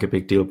sound like a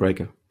big deal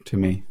breaker to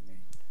me.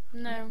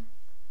 No.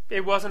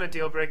 It wasn't a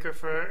deal breaker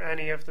for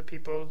any of the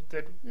people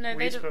that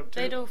we spoke to.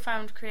 They'd all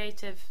found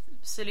creative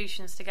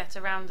solutions to get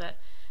around it.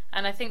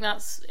 And I think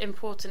that's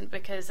important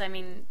because, I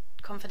mean,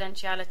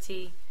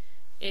 confidentiality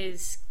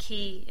is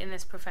key in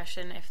this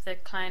profession. If the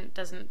client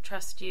doesn't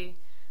trust you,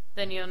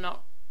 then you're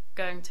not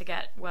going to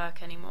get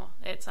work anymore.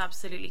 It's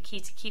absolutely key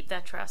to keep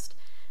their trust.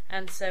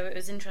 And so it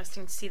was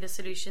interesting to see the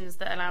solutions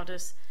that allowed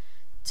us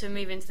to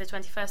move into the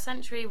 21st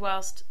century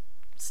whilst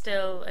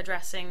still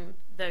addressing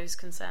those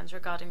concerns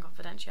regarding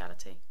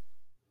confidentiality.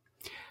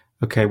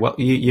 Okay, well,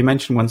 you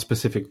mentioned one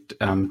specific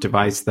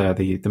device there,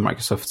 the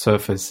Microsoft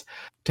Surface.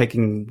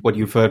 Taking what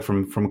you've heard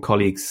from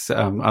colleagues,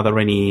 are there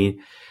any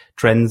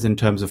trends in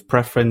terms of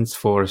preference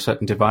for a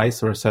certain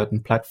device or a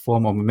certain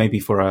platform, or maybe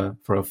for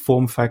a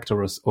form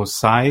factor or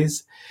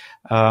size,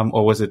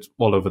 or was it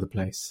all over the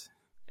place?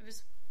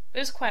 It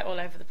was quite all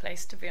over the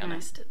place, to be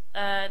honest.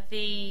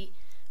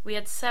 We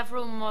had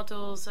several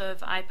models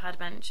of iPad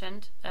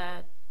mentioned: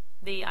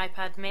 the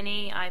iPad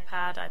Mini,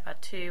 iPad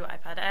 2,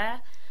 iPad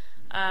Air.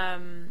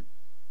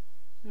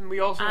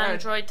 We also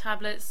Android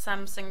tablets,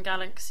 Samsung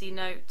Galaxy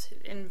Note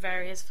in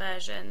various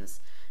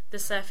versions, the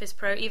Surface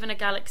Pro, even a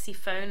Galaxy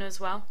phone as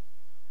well.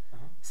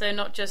 So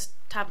not just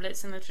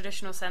tablets in the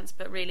traditional sense,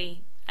 but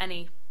really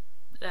any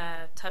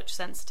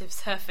touch-sensitive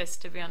surface,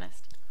 to be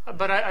honest.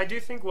 But I do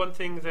think one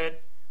thing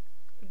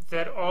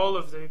that all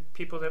of the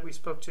people that we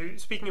spoke to,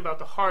 speaking about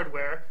the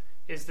hardware,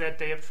 is that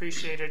they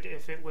appreciated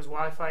if it was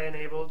Wi-Fi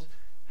enabled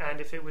and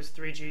if it was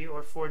 3G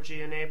or 4G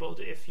enabled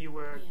if you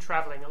were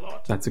traveling a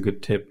lot. That's a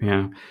good tip,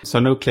 yeah. So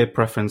no clear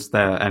preference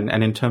there.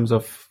 And in terms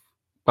of,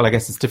 well, I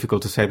guess it's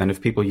difficult to say then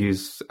if people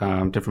use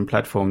different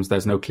platforms,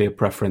 there's no clear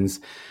preference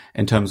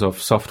in terms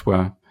of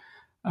software.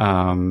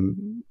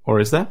 Or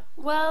is there?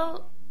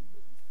 Well,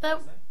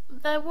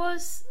 there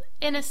was,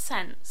 in a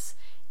sense,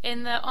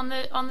 on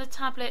the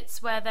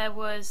tablets where there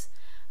was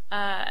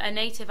a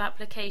native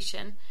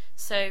application.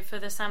 So for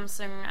the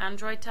Samsung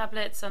Android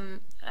tablets,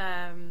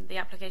 the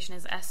application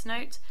is S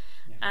Note,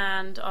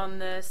 and on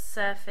the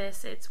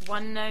Surface it's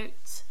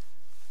OneNote.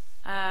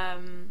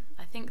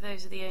 I think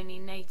those are the only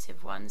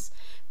native ones.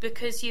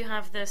 Because you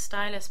have the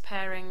stylus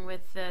pairing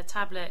with the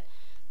tablet,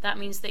 that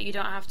means that you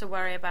don't have to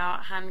worry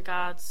about hand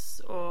guards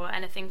or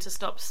anything to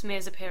stop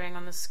smears appearing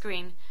on the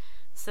screen.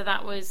 So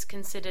that was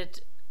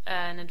considered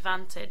an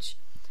advantage.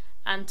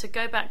 And to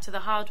go back to the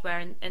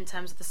hardware in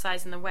terms of the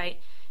size and the weight,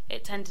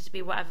 it tended to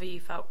be whatever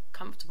you felt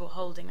comfortable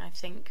holding, I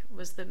think,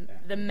 was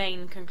the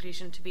main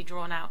conclusion to be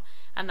drawn out.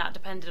 And that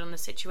depended on the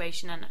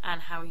situation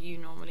and how you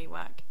normally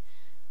work.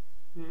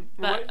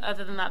 But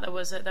other than that, there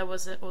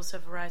was also a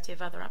variety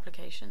of other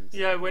applications.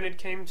 Yeah, when it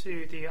came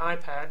to the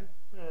iPad,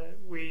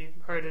 we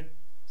heard a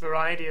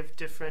variety of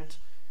different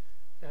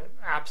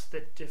apps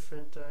that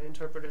different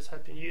interpreters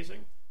had been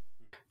using.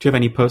 Do you have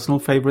any personal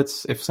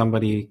favorites if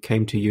somebody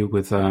came to you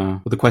with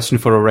a question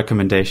for a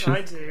recommendation?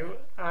 I do.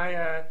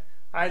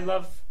 I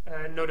love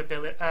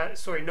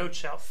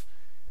NoteShelf.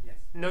 Yes.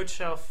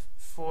 NoteShelf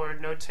for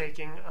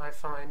note-taking I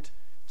find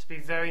to be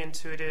very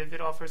intuitive.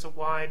 It offers a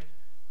wide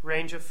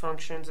range of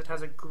functions. It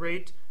has a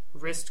great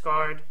wrist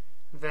guard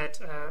that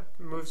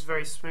moves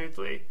very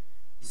smoothly.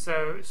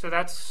 So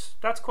that's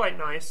quite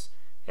nice.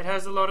 It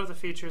has a lot of the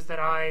features that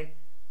I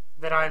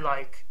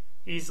like,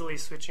 easily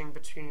switching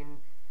between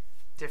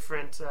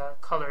different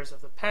colors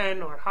of the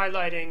pen or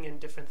highlighting in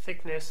different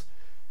thickness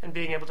and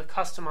being able to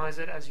customize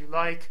it as you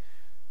like,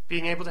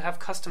 being able to have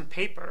custom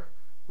paper,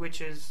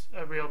 which is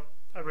a real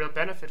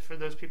benefit for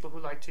those people who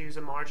like to use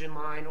a margin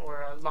line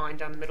or a line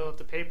down the middle of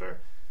the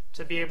paper,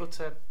 to be able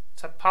to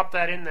pop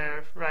that in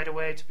there right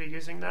away to be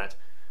using that.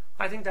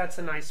 I think that's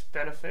a nice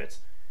benefit.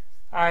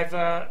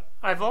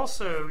 I've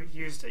also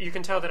used, you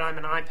can tell that I'm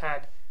an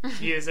iPad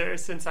user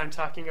since I'm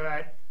talking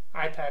about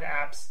iPad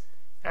apps.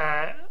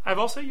 I've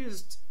also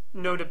used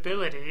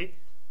Notability,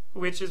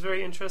 which is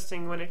very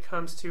interesting when it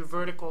comes to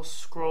vertical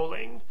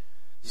scrolling.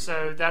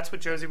 So that's what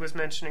Josie was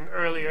mentioning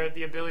earlier,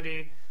 the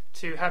ability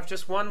to have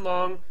just one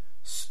long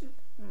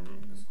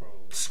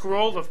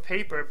scroll of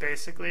paper,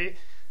 basically,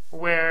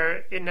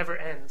 where it never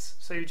ends.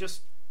 So you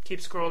just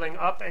keep scrolling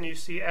up and you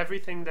see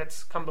everything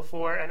that's come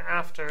before and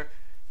after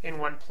in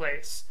one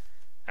place.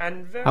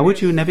 And how would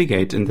you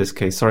navigate in this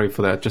case? Sorry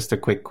for that. Just a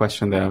quick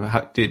question there.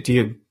 How, do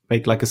you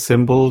make like a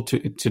symbol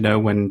to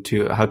know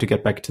how to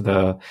get back to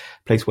the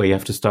place where you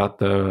have to start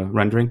the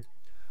rendering?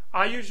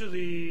 I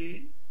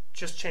usually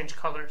just change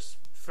colors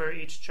for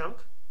each chunk,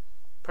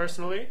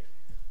 personally.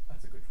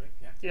 That's a good trick,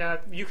 yeah. Yeah,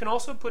 you can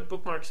also put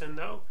bookmarks in,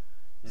 though.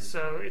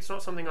 So it's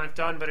not something I've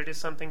done, but it is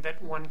something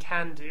that one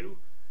can do,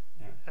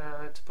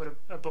 to put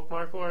a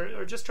bookmark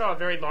or just draw a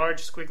very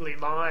large squiggly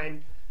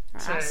line.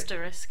 Or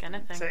asterisk,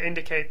 anything. To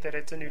indicate that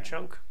it's a new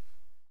chunk.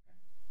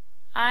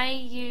 I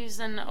use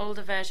an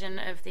older version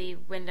of the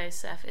Windows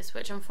Surface,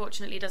 which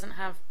unfortunately doesn't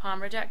have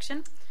palm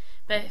rejection.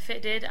 But if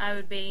it did, I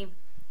would be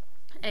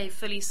a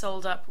fully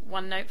sold up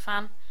OneNote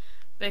fan.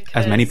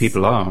 Because, as many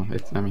people are.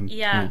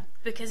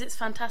 Because it's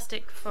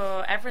fantastic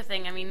for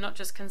everything. I mean, not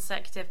just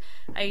consecutive.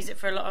 I use it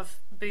for a lot of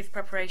booth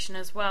preparation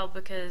as well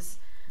because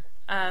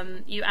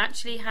you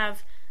actually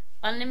have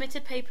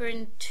unlimited paper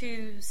in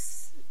two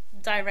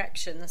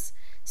directions.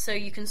 So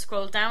you can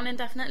scroll down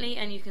indefinitely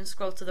and you can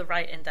scroll to the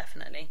right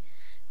indefinitely,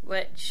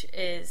 which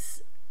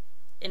is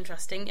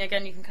interesting.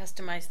 Again, you can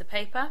customize the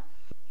paper.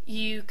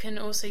 You can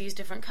also use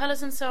different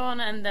colors and so on,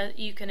 and that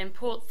you can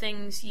import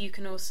things. You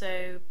can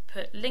also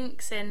put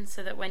links in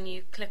so that when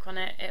you click on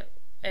it,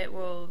 it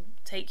will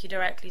take you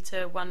directly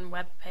to one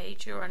web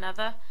page or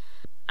another.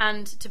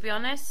 And to be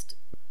honest,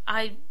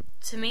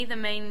 to me the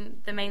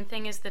main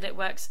thing is that it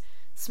works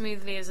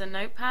smoothly as a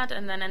notepad,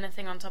 and then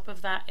anything on top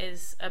of that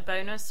is a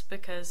bonus,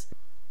 because,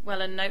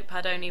 well, a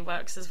notepad only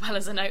works as well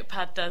as a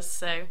notepad does.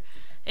 So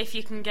if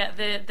you can get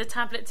the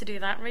tablet to do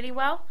that really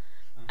well,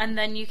 and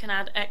then you can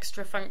add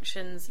extra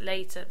functions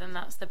later, then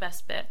that's the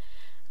best bit.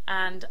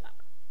 And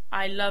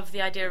I love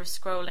the idea of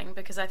scrolling,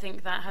 because I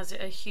think that has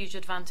a huge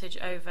advantage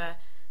over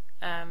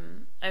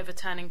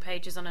turning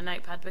pages on a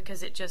notepad,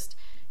 because it just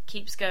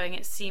keeps going,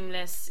 it's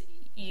seamless.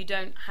 You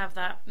don't have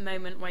that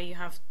moment where you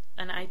have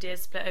an idea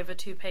split over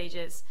 2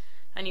 pages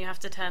and you have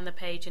to turn the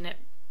page and it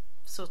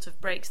sort of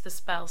breaks the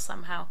spell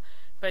somehow,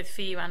 both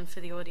for you and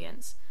for the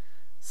audience.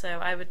 So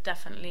I would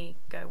definitely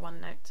go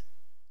OneNote.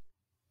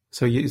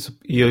 So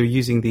you're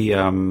using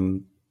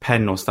the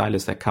pen or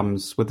stylus that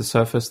comes with the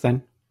Surface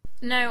then?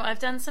 No, I've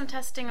done some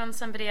testing on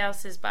somebody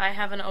else's, but I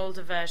have an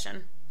older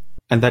version.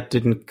 And that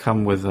didn't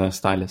come with a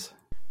stylus?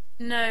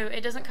 No, it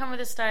doesn't come with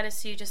a stylus,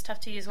 so you just have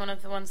to use one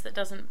of the ones that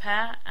doesn't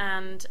pair.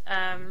 And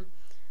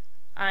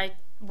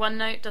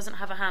OneNote doesn't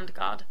have a hand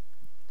guard.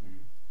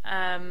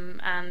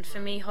 And for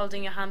me,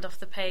 holding your hand off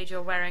the page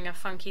or wearing a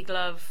funky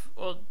glove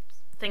or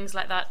things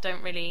like that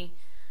don't really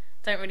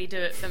do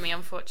it for me,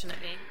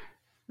 unfortunately.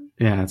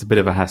 Yeah, it's a bit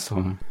of a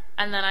hassle.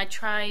 And then I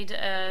tried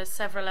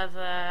several other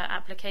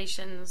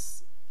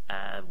applications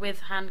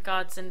with hand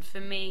guards, and for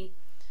me,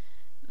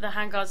 the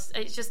hand guards,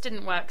 it just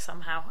didn't work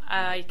somehow.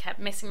 I kept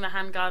missing the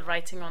hand guard,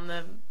 writing on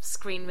the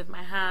screen with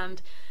my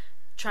hand,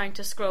 trying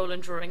to scroll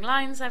and drawing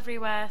lines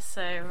everywhere.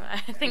 So I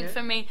think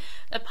for me,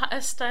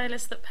 a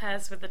stylus that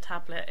pairs with the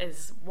tablet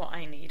is what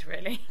I need,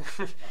 really.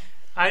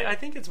 I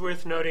think it's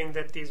worth noting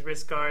that these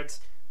wrist guards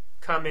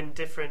come in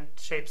different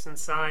shapes and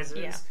sizes.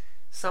 Yeah.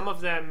 Some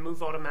of them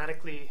move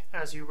automatically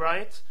as you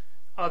write.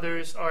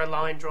 Others are a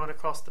line drawn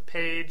across the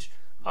page.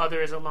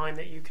 Other is a line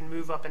that you can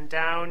move up and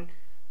down.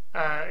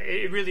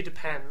 It really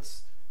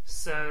depends.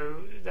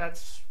 So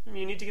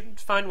you need to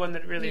find one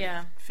that really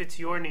fits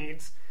your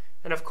needs.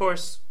 And of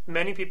course,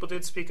 many people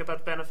did speak about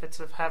the benefits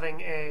of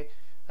having a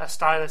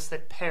stylus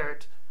that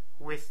paired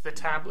with the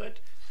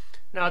tablet.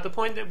 Now, at the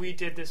point that we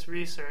did this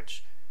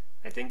research,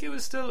 I think it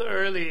was still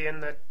early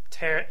in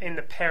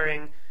the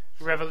pairing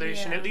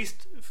revolution, at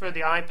least for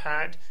the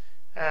iPad.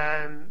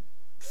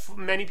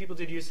 Many people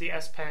did use the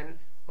S Pen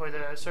or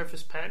the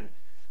Surface Pen,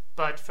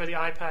 but for the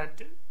iPad,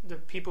 the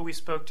people we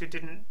spoke to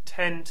didn't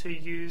tend to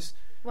use.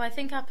 Well, I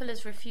think Apple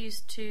has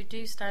refused to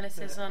do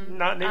styluses on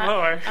not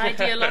anymore.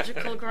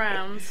 Ideological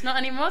grounds. Not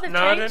anymore. They've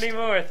not changed.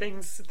 Anymore.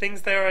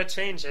 Things there are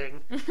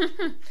changing.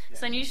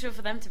 It's unusual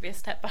for them to be a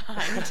step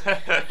behind.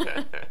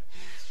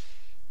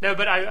 No,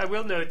 but I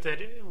will note that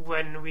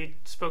when we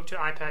spoke to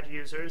iPad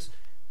users,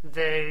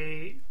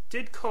 they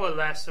did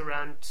coalesce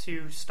around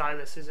 2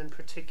 styluses in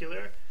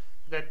particular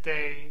that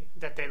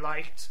they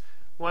liked.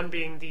 One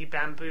being the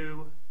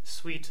Bamboo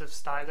suite of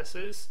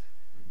styluses,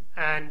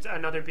 and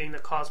another being the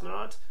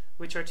Cosmonaut,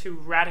 which are 2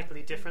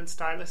 radically different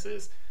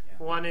styluses.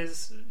 One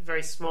is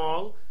very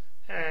small,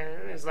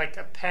 is like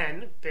a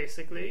pen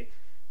basically,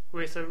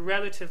 with a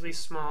relatively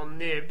small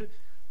nib.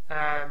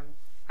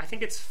 I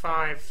think it's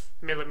 5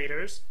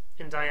 millimeters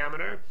in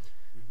diameter,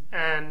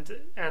 and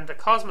the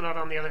Cosmonaut,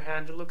 on the other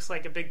hand, it looks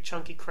like a big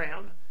chunky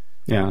crayon.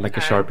 Yeah, like a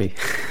Sharpie.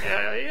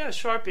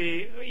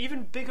 Sharpie,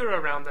 even bigger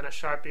around than a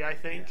Sharpie, I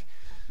think.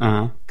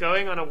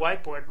 Going on a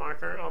whiteboard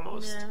marker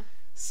almost. Yeah.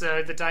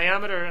 So the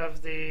diameter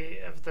of the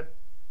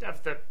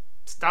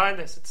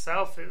stylus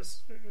itself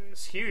is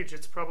huge.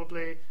 It's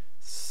probably 1.5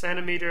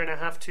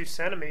 centimeters, 2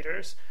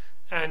 centimeters,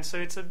 and so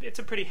it's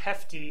a pretty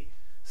hefty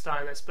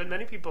stylus. But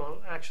many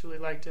people actually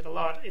liked it a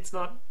lot. It's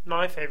not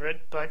my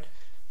favorite, but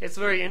it's a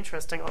very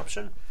interesting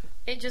option.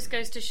 It just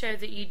goes to show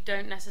that you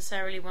don't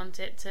necessarily want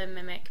it to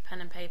mimic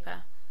pen and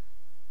paper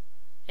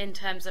in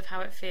terms of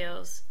how it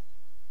feels.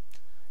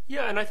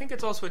 Yeah, and I think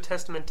it's also a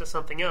testament to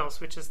something else,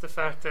 which is the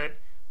fact that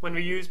when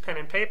we use pen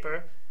and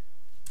paper,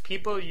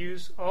 people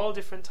use all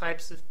different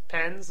types of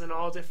pens and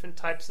all different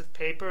types of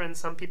paper, and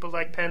some people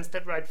like pens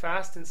that write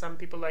fast, and some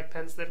people like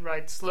pens that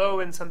write slow,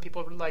 and some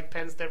people like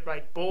pens that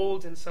write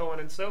bold, and so on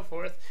and so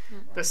forth.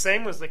 Mm-hmm. The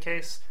same was the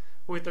case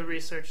with the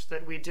research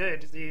that we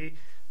did.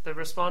 The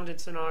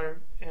respondents in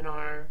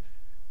our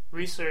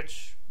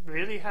research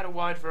really had a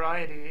wide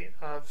variety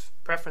of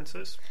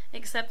preferences.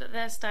 Except that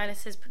their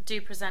styluses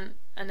do present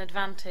an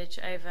advantage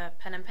over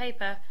pen and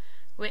paper,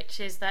 which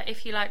is that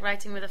if you like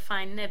writing with a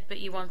fine nib but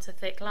you want a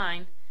thick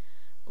line,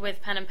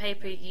 with pen and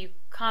paper you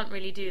can't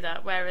really do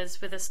that,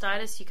 whereas with a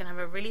stylus you can have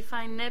a really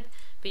fine nib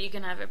but you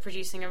can have it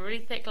producing a really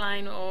thick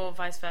line, or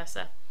vice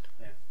versa.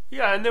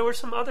 Yeah, and there were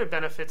some other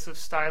benefits of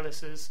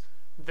styluses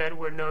that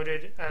were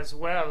noted as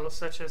well,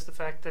 such as the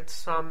fact that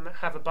some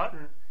have a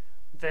button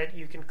that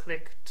you can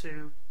click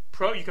to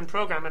you can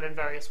program it in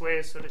various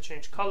ways, so to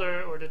change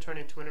color or to turn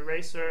into an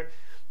eraser.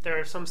 There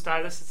are some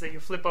styluses that you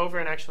flip over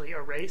and actually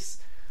erase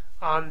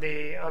on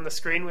the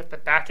screen with the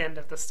back end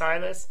of the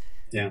stylus.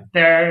 Yeah.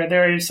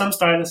 There are some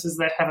styluses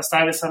that have a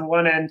stylus on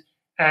one end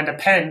and a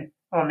pen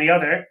on the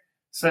other,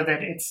 so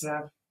that it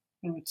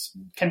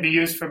can be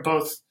used for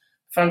both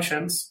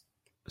functions.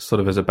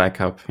 Sort of as a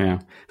backup, yeah.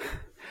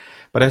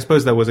 But I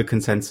suppose there was a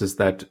consensus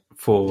that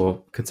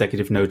for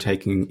consecutive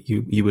note-taking,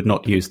 you would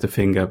not use the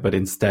finger, but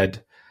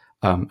instead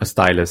a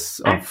stylus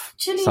of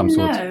some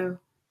sort.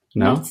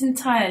 No, not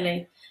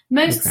entirely.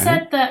 Most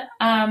said that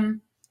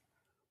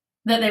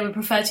they would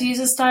prefer to use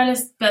a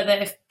stylus, but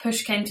that if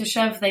push came to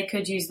shove, they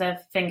could use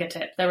their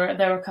fingertip. There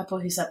were a couple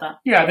who said that.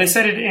 Yeah, they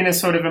said it in a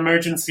sort of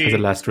emergency as a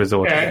last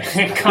resort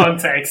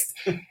context.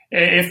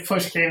 If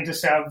push came to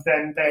shove,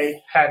 then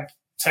they had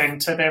turned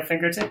to their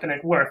fingertip, and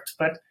it worked.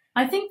 But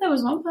I think there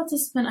was one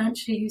participant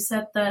actually who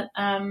said that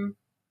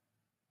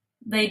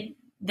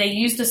they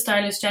used a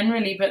stylus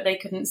generally, but they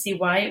couldn't see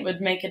why it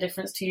would make a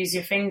difference to use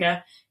your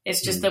finger.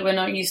 It's just that we're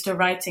not used to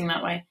writing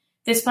that way.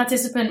 This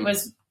participant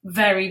was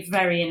very,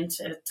 very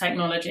into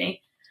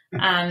technology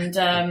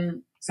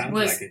and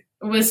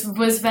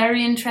was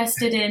very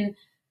interested in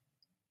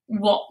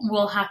what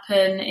will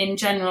happen in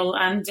general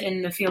and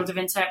in the field of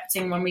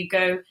interpreting when we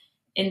go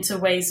into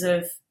ways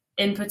of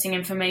inputting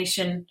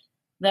information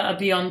that are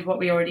beyond what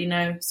we already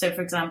know. So,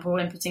 for example,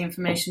 inputting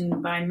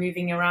information by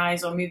moving your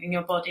eyes or moving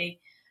your body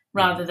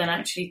rather than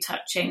actually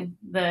touching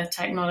the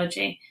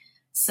technology.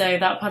 So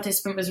that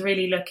participant was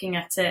really looking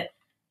at it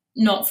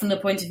not from the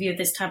point of view of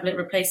this tablet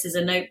replaces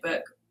a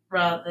notebook,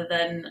 rather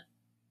than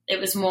it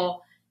was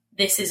more,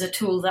 this is a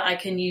tool that I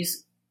can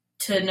use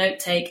to note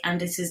take,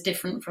 and it is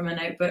different from a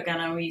notebook,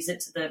 and I will use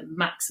it to the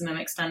maximum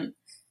extent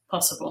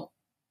possible.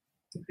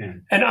 Okay.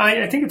 And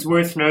I think it's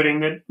worth noting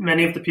that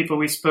many of the people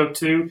we spoke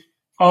to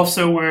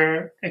also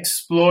were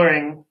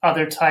exploring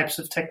other types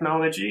of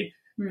technology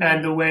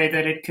and the way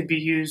that it could be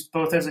used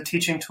both as a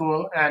teaching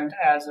tool and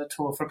as a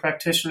tool for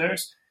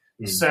practitioners.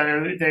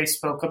 So they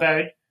spoke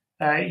about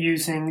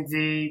using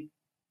the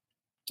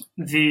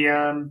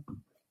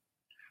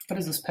what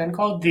is this pen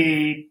called?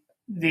 The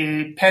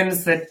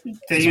pens that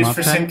they use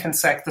for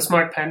SimConsec, the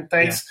smart pen,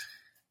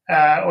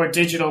 or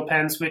digital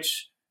pens,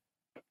 which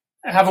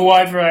have a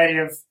wide variety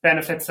of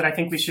benefits that I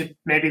think we should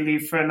maybe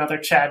leave for another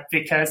chat,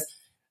 because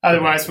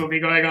otherwise we'll be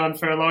going on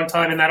for a long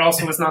time, and that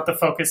also was not the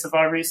focus of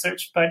our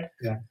research, but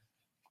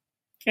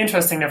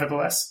interesting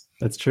nevertheless.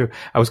 That's true.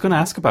 I was going to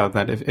ask about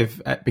that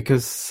if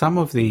because some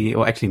of the,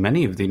 or actually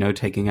many of the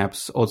note-taking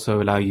apps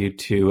also allow you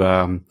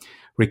to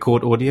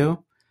record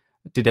audio.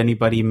 Did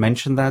anybody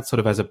mention that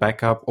sort of as a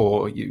backup,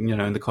 or you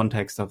know, in the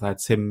context of that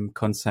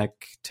SimConsec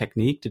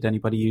technique? Did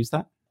anybody use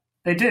that?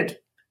 They did.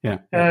 Yeah.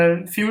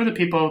 A few of the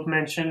people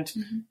mentioned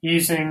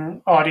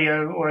using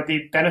audio, or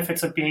the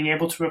benefits of being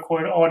able to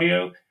record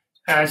audio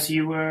as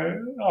you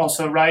were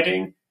also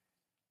writing.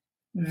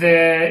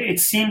 It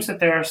seems that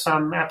there are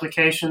some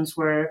applications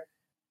where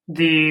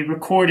the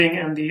recording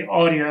and the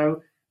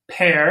audio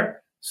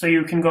pair, so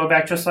you can go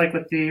back just like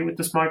with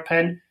the smart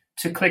pen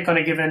to click on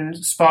a given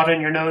spot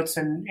in your notes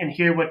and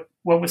hear what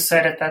was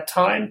said at that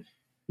time.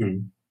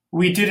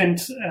 We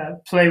didn't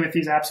play with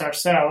these apps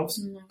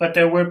ourselves, but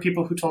there were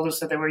people who told us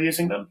that they were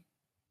using them.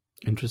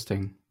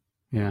 Interesting.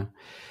 Yeah.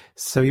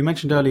 So you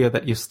mentioned earlier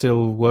that you're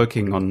still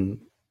working on,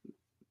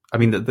 I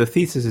mean, the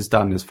thesis is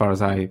done as far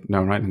as I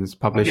know, right? And it's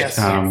published. Yes.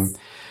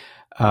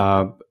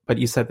 But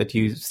you said that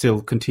you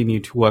still continue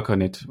to work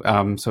on it.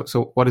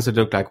 So what does it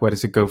look like? Where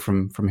does it go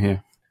from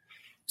here?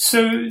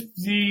 So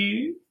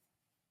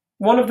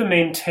one of the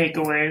main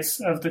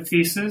takeaways of the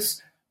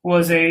thesis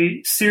was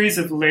a series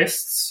of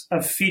lists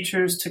of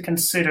features to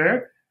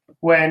consider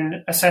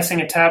when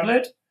assessing a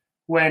tablet,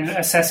 when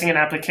assessing an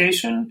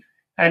application,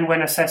 and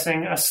when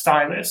assessing a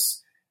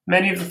stylus.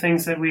 Many of the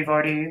things that we've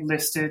already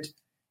listed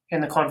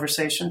in the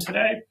conversation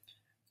today.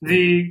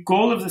 The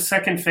goal of the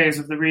second phase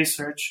of the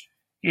research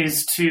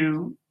is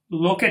to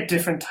look at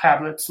different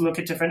tablets, look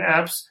at different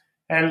apps,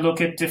 and look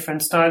at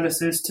different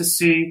styluses to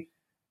see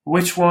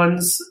which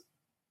ones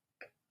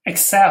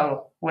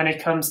excel when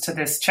it comes to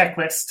this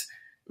checklist.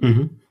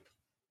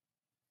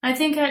 I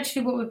think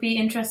actually what would be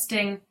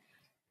interesting,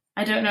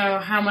 I don't know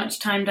how much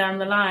time down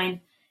the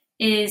line,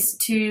 is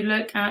to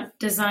look at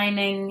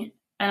designing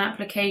an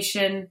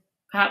application,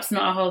 perhaps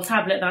not a whole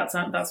tablet,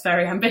 that's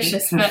very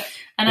ambitious, but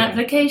an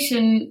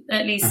application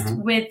at least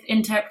with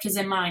interpreters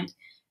in mind.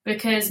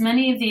 Because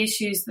many of the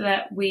issues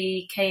that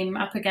we came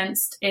up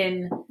against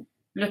in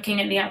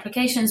looking at the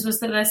applications was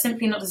that they're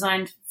simply not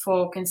designed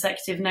for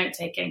consecutive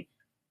note-taking.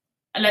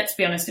 Let's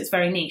be honest, it's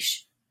very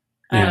niche.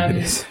 It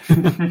is.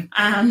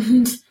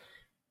 And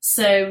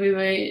so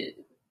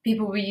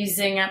people were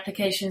using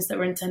applications that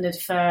were intended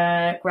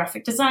for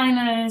graphic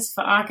designers,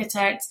 for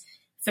architects,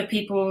 for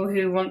people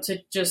who want to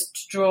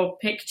just draw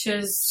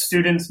pictures.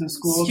 Students in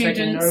school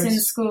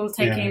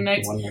taking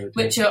notes,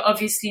 which are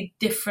obviously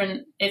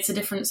different. It's a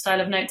different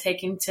style of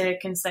note-taking to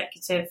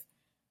consecutive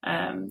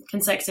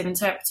consecutive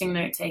interpreting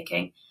note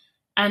taking.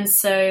 And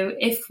so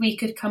if we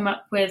could come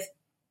up with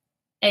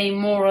a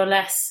more or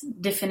less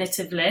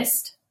definitive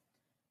list,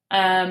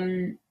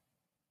 then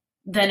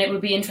it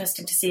would be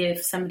interesting to see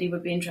if somebody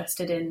would be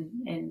interested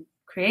in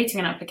creating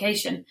an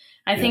application.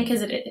 I think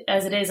as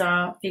it is,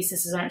 our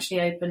thesis has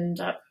actually opened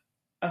up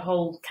a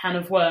whole can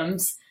of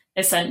worms,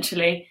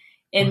 essentially,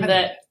 in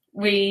that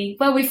we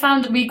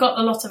got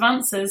a lot of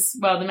answers.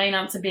 Well, the main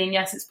answer being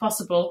yes, it's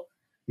possible,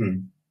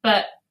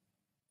 but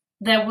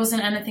there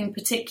wasn't anything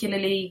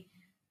particularly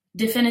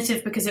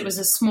definitive because it was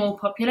a small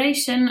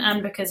population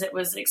and because it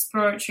was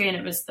exploratory and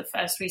it was the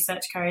first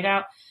research carried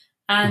out.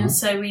 And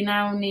so we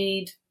now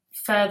need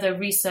further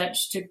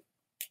research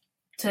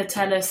to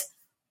tell us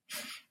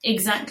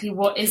exactly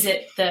what is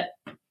it that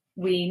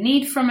we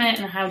need from it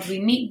and how do we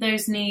meet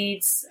those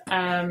needs,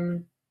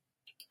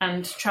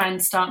 and try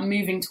and start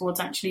moving towards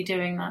actually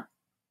doing that.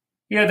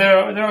 Yeah,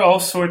 there are all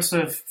sorts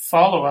of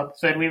follow-up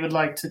that we would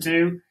like to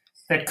do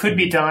that could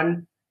be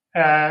done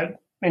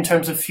in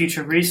terms of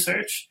future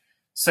research.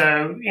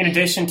 So in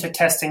addition to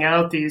testing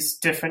out these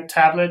different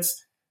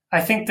tablets,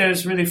 I think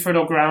there's really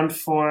fertile ground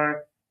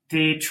for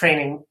the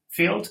training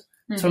field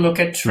to look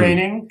at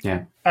training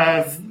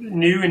of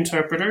new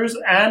interpreters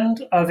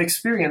and of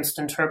experienced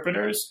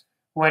interpreters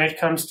when it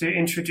comes to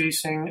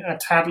introducing a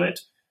tablet,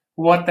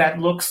 what that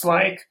looks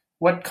like,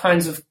 what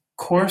kinds of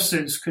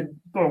courses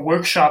or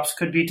workshops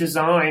could be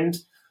designed.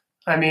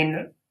 I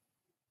mean,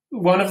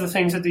 one of the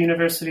things that the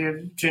University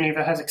of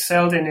Geneva has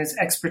excelled in is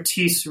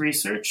expertise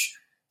research.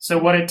 So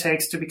what it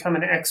takes to become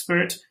an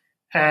expert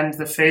and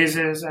the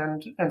phases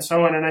and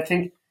so on. And I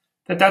think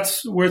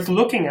that's worth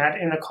looking at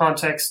in the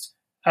context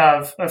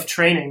of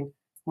training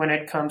when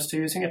it comes to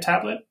using a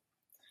tablet.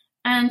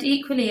 And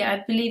equally,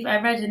 I believe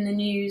I read in the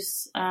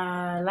news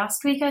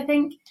last week, I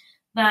think,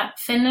 that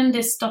Finland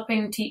is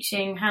stopping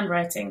teaching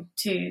handwriting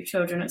to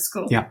children at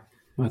school. Yeah,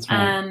 that's right.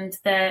 And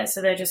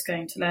they're just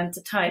going to learn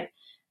to type.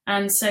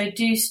 And so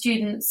do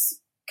students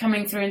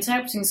coming through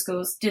interpreting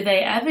schools, do they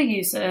ever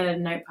use a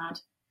notepad?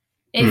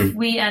 If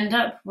we end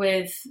up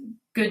with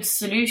good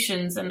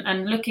solutions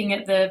and looking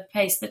at the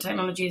pace that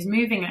technology is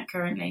moving at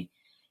currently,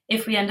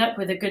 if we end up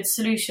with a good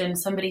solution,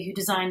 somebody who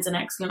designs an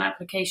excellent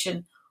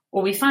application,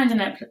 or we find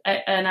an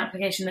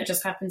application that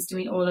just happens to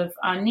meet all of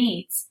our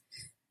needs,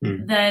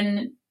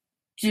 then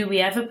do we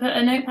ever put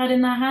a notepad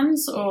in their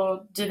hands,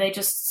 or do they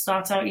just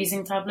start out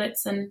using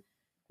tablets and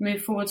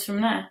move forwards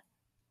from there?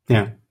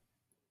 Yeah.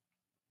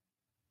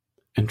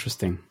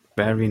 Interesting.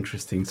 Very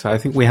interesting. So I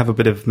think we have a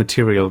bit of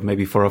material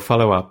maybe for a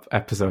follow-up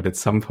episode at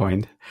some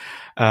point.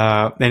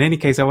 In any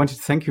case, I wanted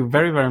to thank you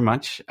very, very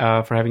much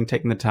for having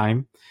taken the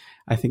time.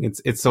 I think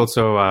it's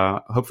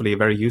also hopefully a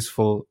very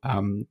useful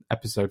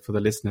episode for the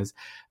listeners.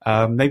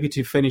 Maybe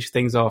to finish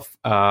things off,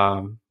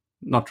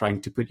 not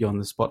trying to put you on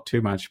the spot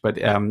too much, but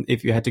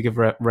if you had to give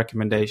a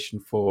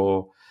recommendation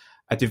for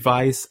a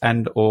device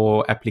and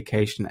or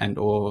application and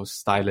or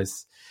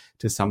stylus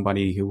to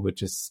somebody who were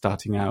just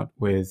starting out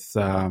with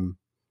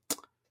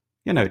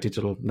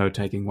digital note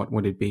taking, what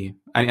would it be?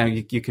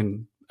 And you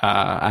can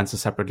answer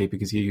separately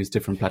because you use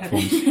different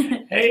platforms.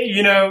 Hey,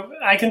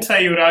 I can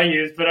tell you what I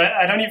use, but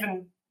I don't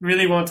even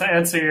really want to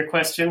answer your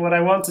question. What I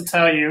want to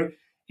tell you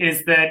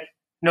is that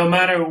no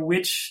matter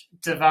which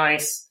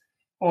device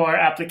or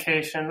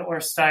application or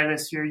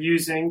stylus you're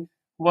using,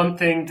 one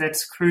thing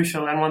that's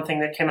crucial and one thing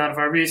that came out of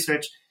our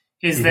research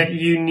is that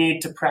you need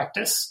to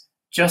practice.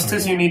 Just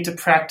as you need to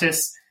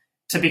practice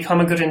to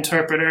become a good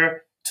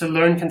interpreter, to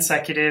learn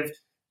consecutive,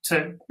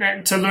 to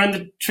learn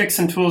the tricks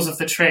and tools of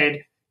the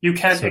trade, you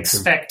can't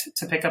expect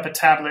to pick up a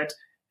tablet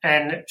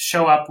and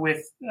show up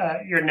with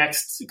your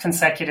next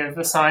consecutive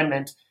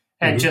assignment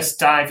and just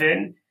dive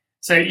in.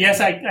 So yes,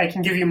 I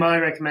can give you my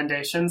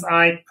recommendations.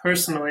 I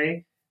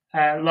personally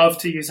love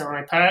to use an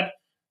iPad.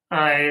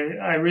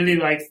 I really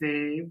like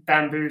the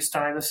bamboo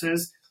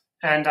styluses,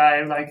 and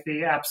I like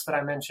the apps that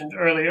I mentioned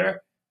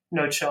earlier,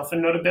 NoteShelf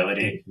and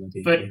Notability.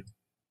 But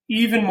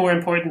even more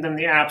important than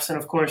the apps, and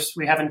of course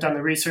we haven't done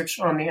the research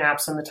on the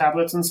apps and the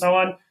tablets and so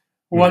on,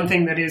 one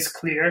thing that is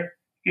clear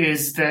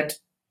is that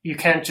you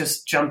can't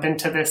just jump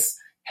into this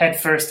head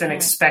first and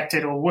expect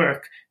it will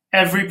work.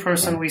 Every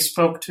person we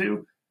spoke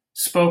to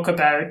spoke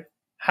about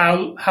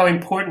how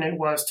important it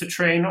was to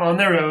train on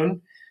their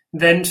own,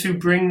 then to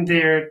bring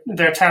their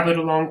tablet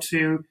along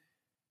to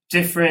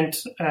different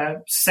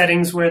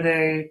settings where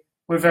they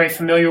were very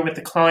familiar with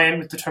the client,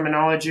 with the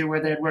terminology,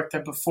 where they had worked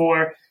there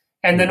before,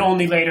 and then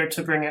only later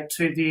to bring it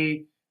to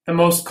the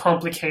most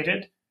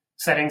complicated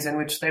settings in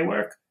which they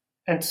work.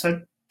 And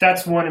so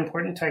that's one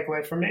important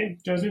takeaway for me.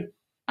 Josie?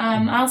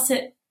 I'll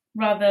sit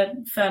rather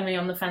firmly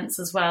on the fence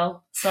as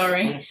well.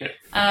 Sorry.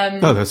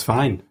 No, that's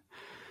fine.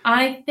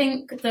 I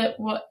think that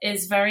what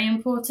is very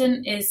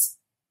important is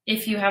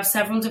if you have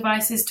several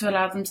devices to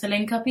allow them to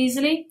link up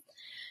easily.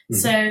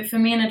 So for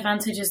me, an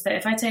advantage is that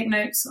if I take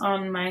notes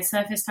on my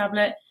Surface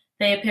tablet,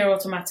 they appear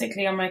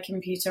automatically on my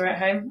computer at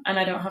home and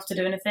I don't have to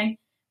do anything,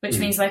 which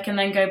means I can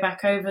then go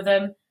back over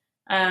them,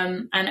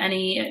 and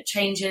any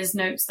changes,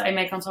 notes that I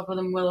make on top of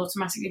them will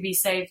automatically be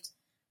saved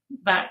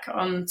back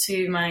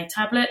onto my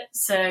tablet.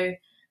 So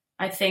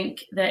I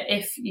think that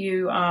if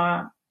you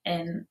are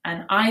an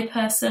eye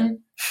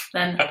person,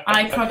 then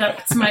eye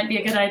products might be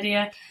a good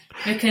idea,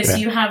 because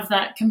you have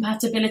that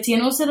compatibility,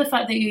 and also the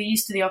fact that you're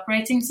used to the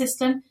operating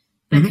system,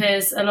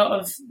 because a lot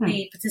of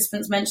the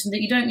participants mentioned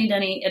that you don't need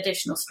any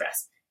additional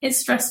stress. It's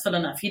stressful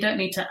enough. You don't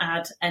need to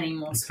add any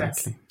more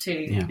stress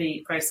to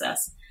the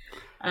process.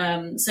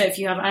 So if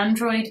you have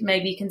Android,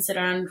 maybe consider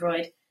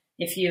Android.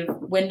 If you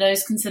have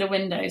Windows, consider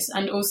Windows,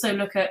 and also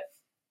look at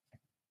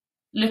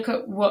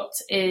what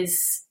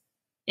is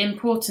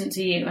important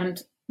to you.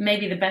 And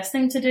maybe the best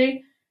thing to do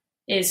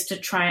is to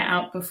try it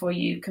out before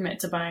you commit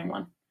to buying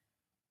one.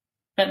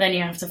 But then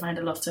you have to find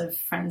a lot of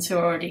friends who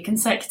are already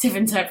consecutive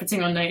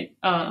interpreting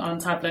on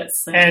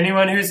tablets. So.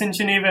 Anyone who's in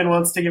Geneva and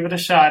wants to give it a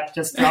shot,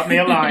 just drop me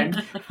a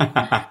line.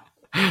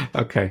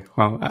 Okay,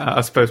 well,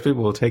 I suppose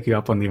people will take you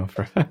up on the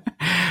offer.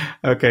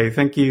 Okay,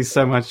 thank you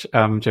so much,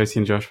 Josie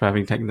and Josh, for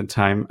having taken the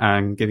time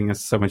and giving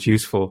us so much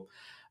useful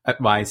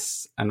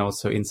advice and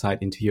also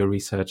insight into your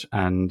research,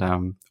 and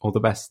all the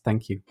best.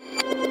 Thank you.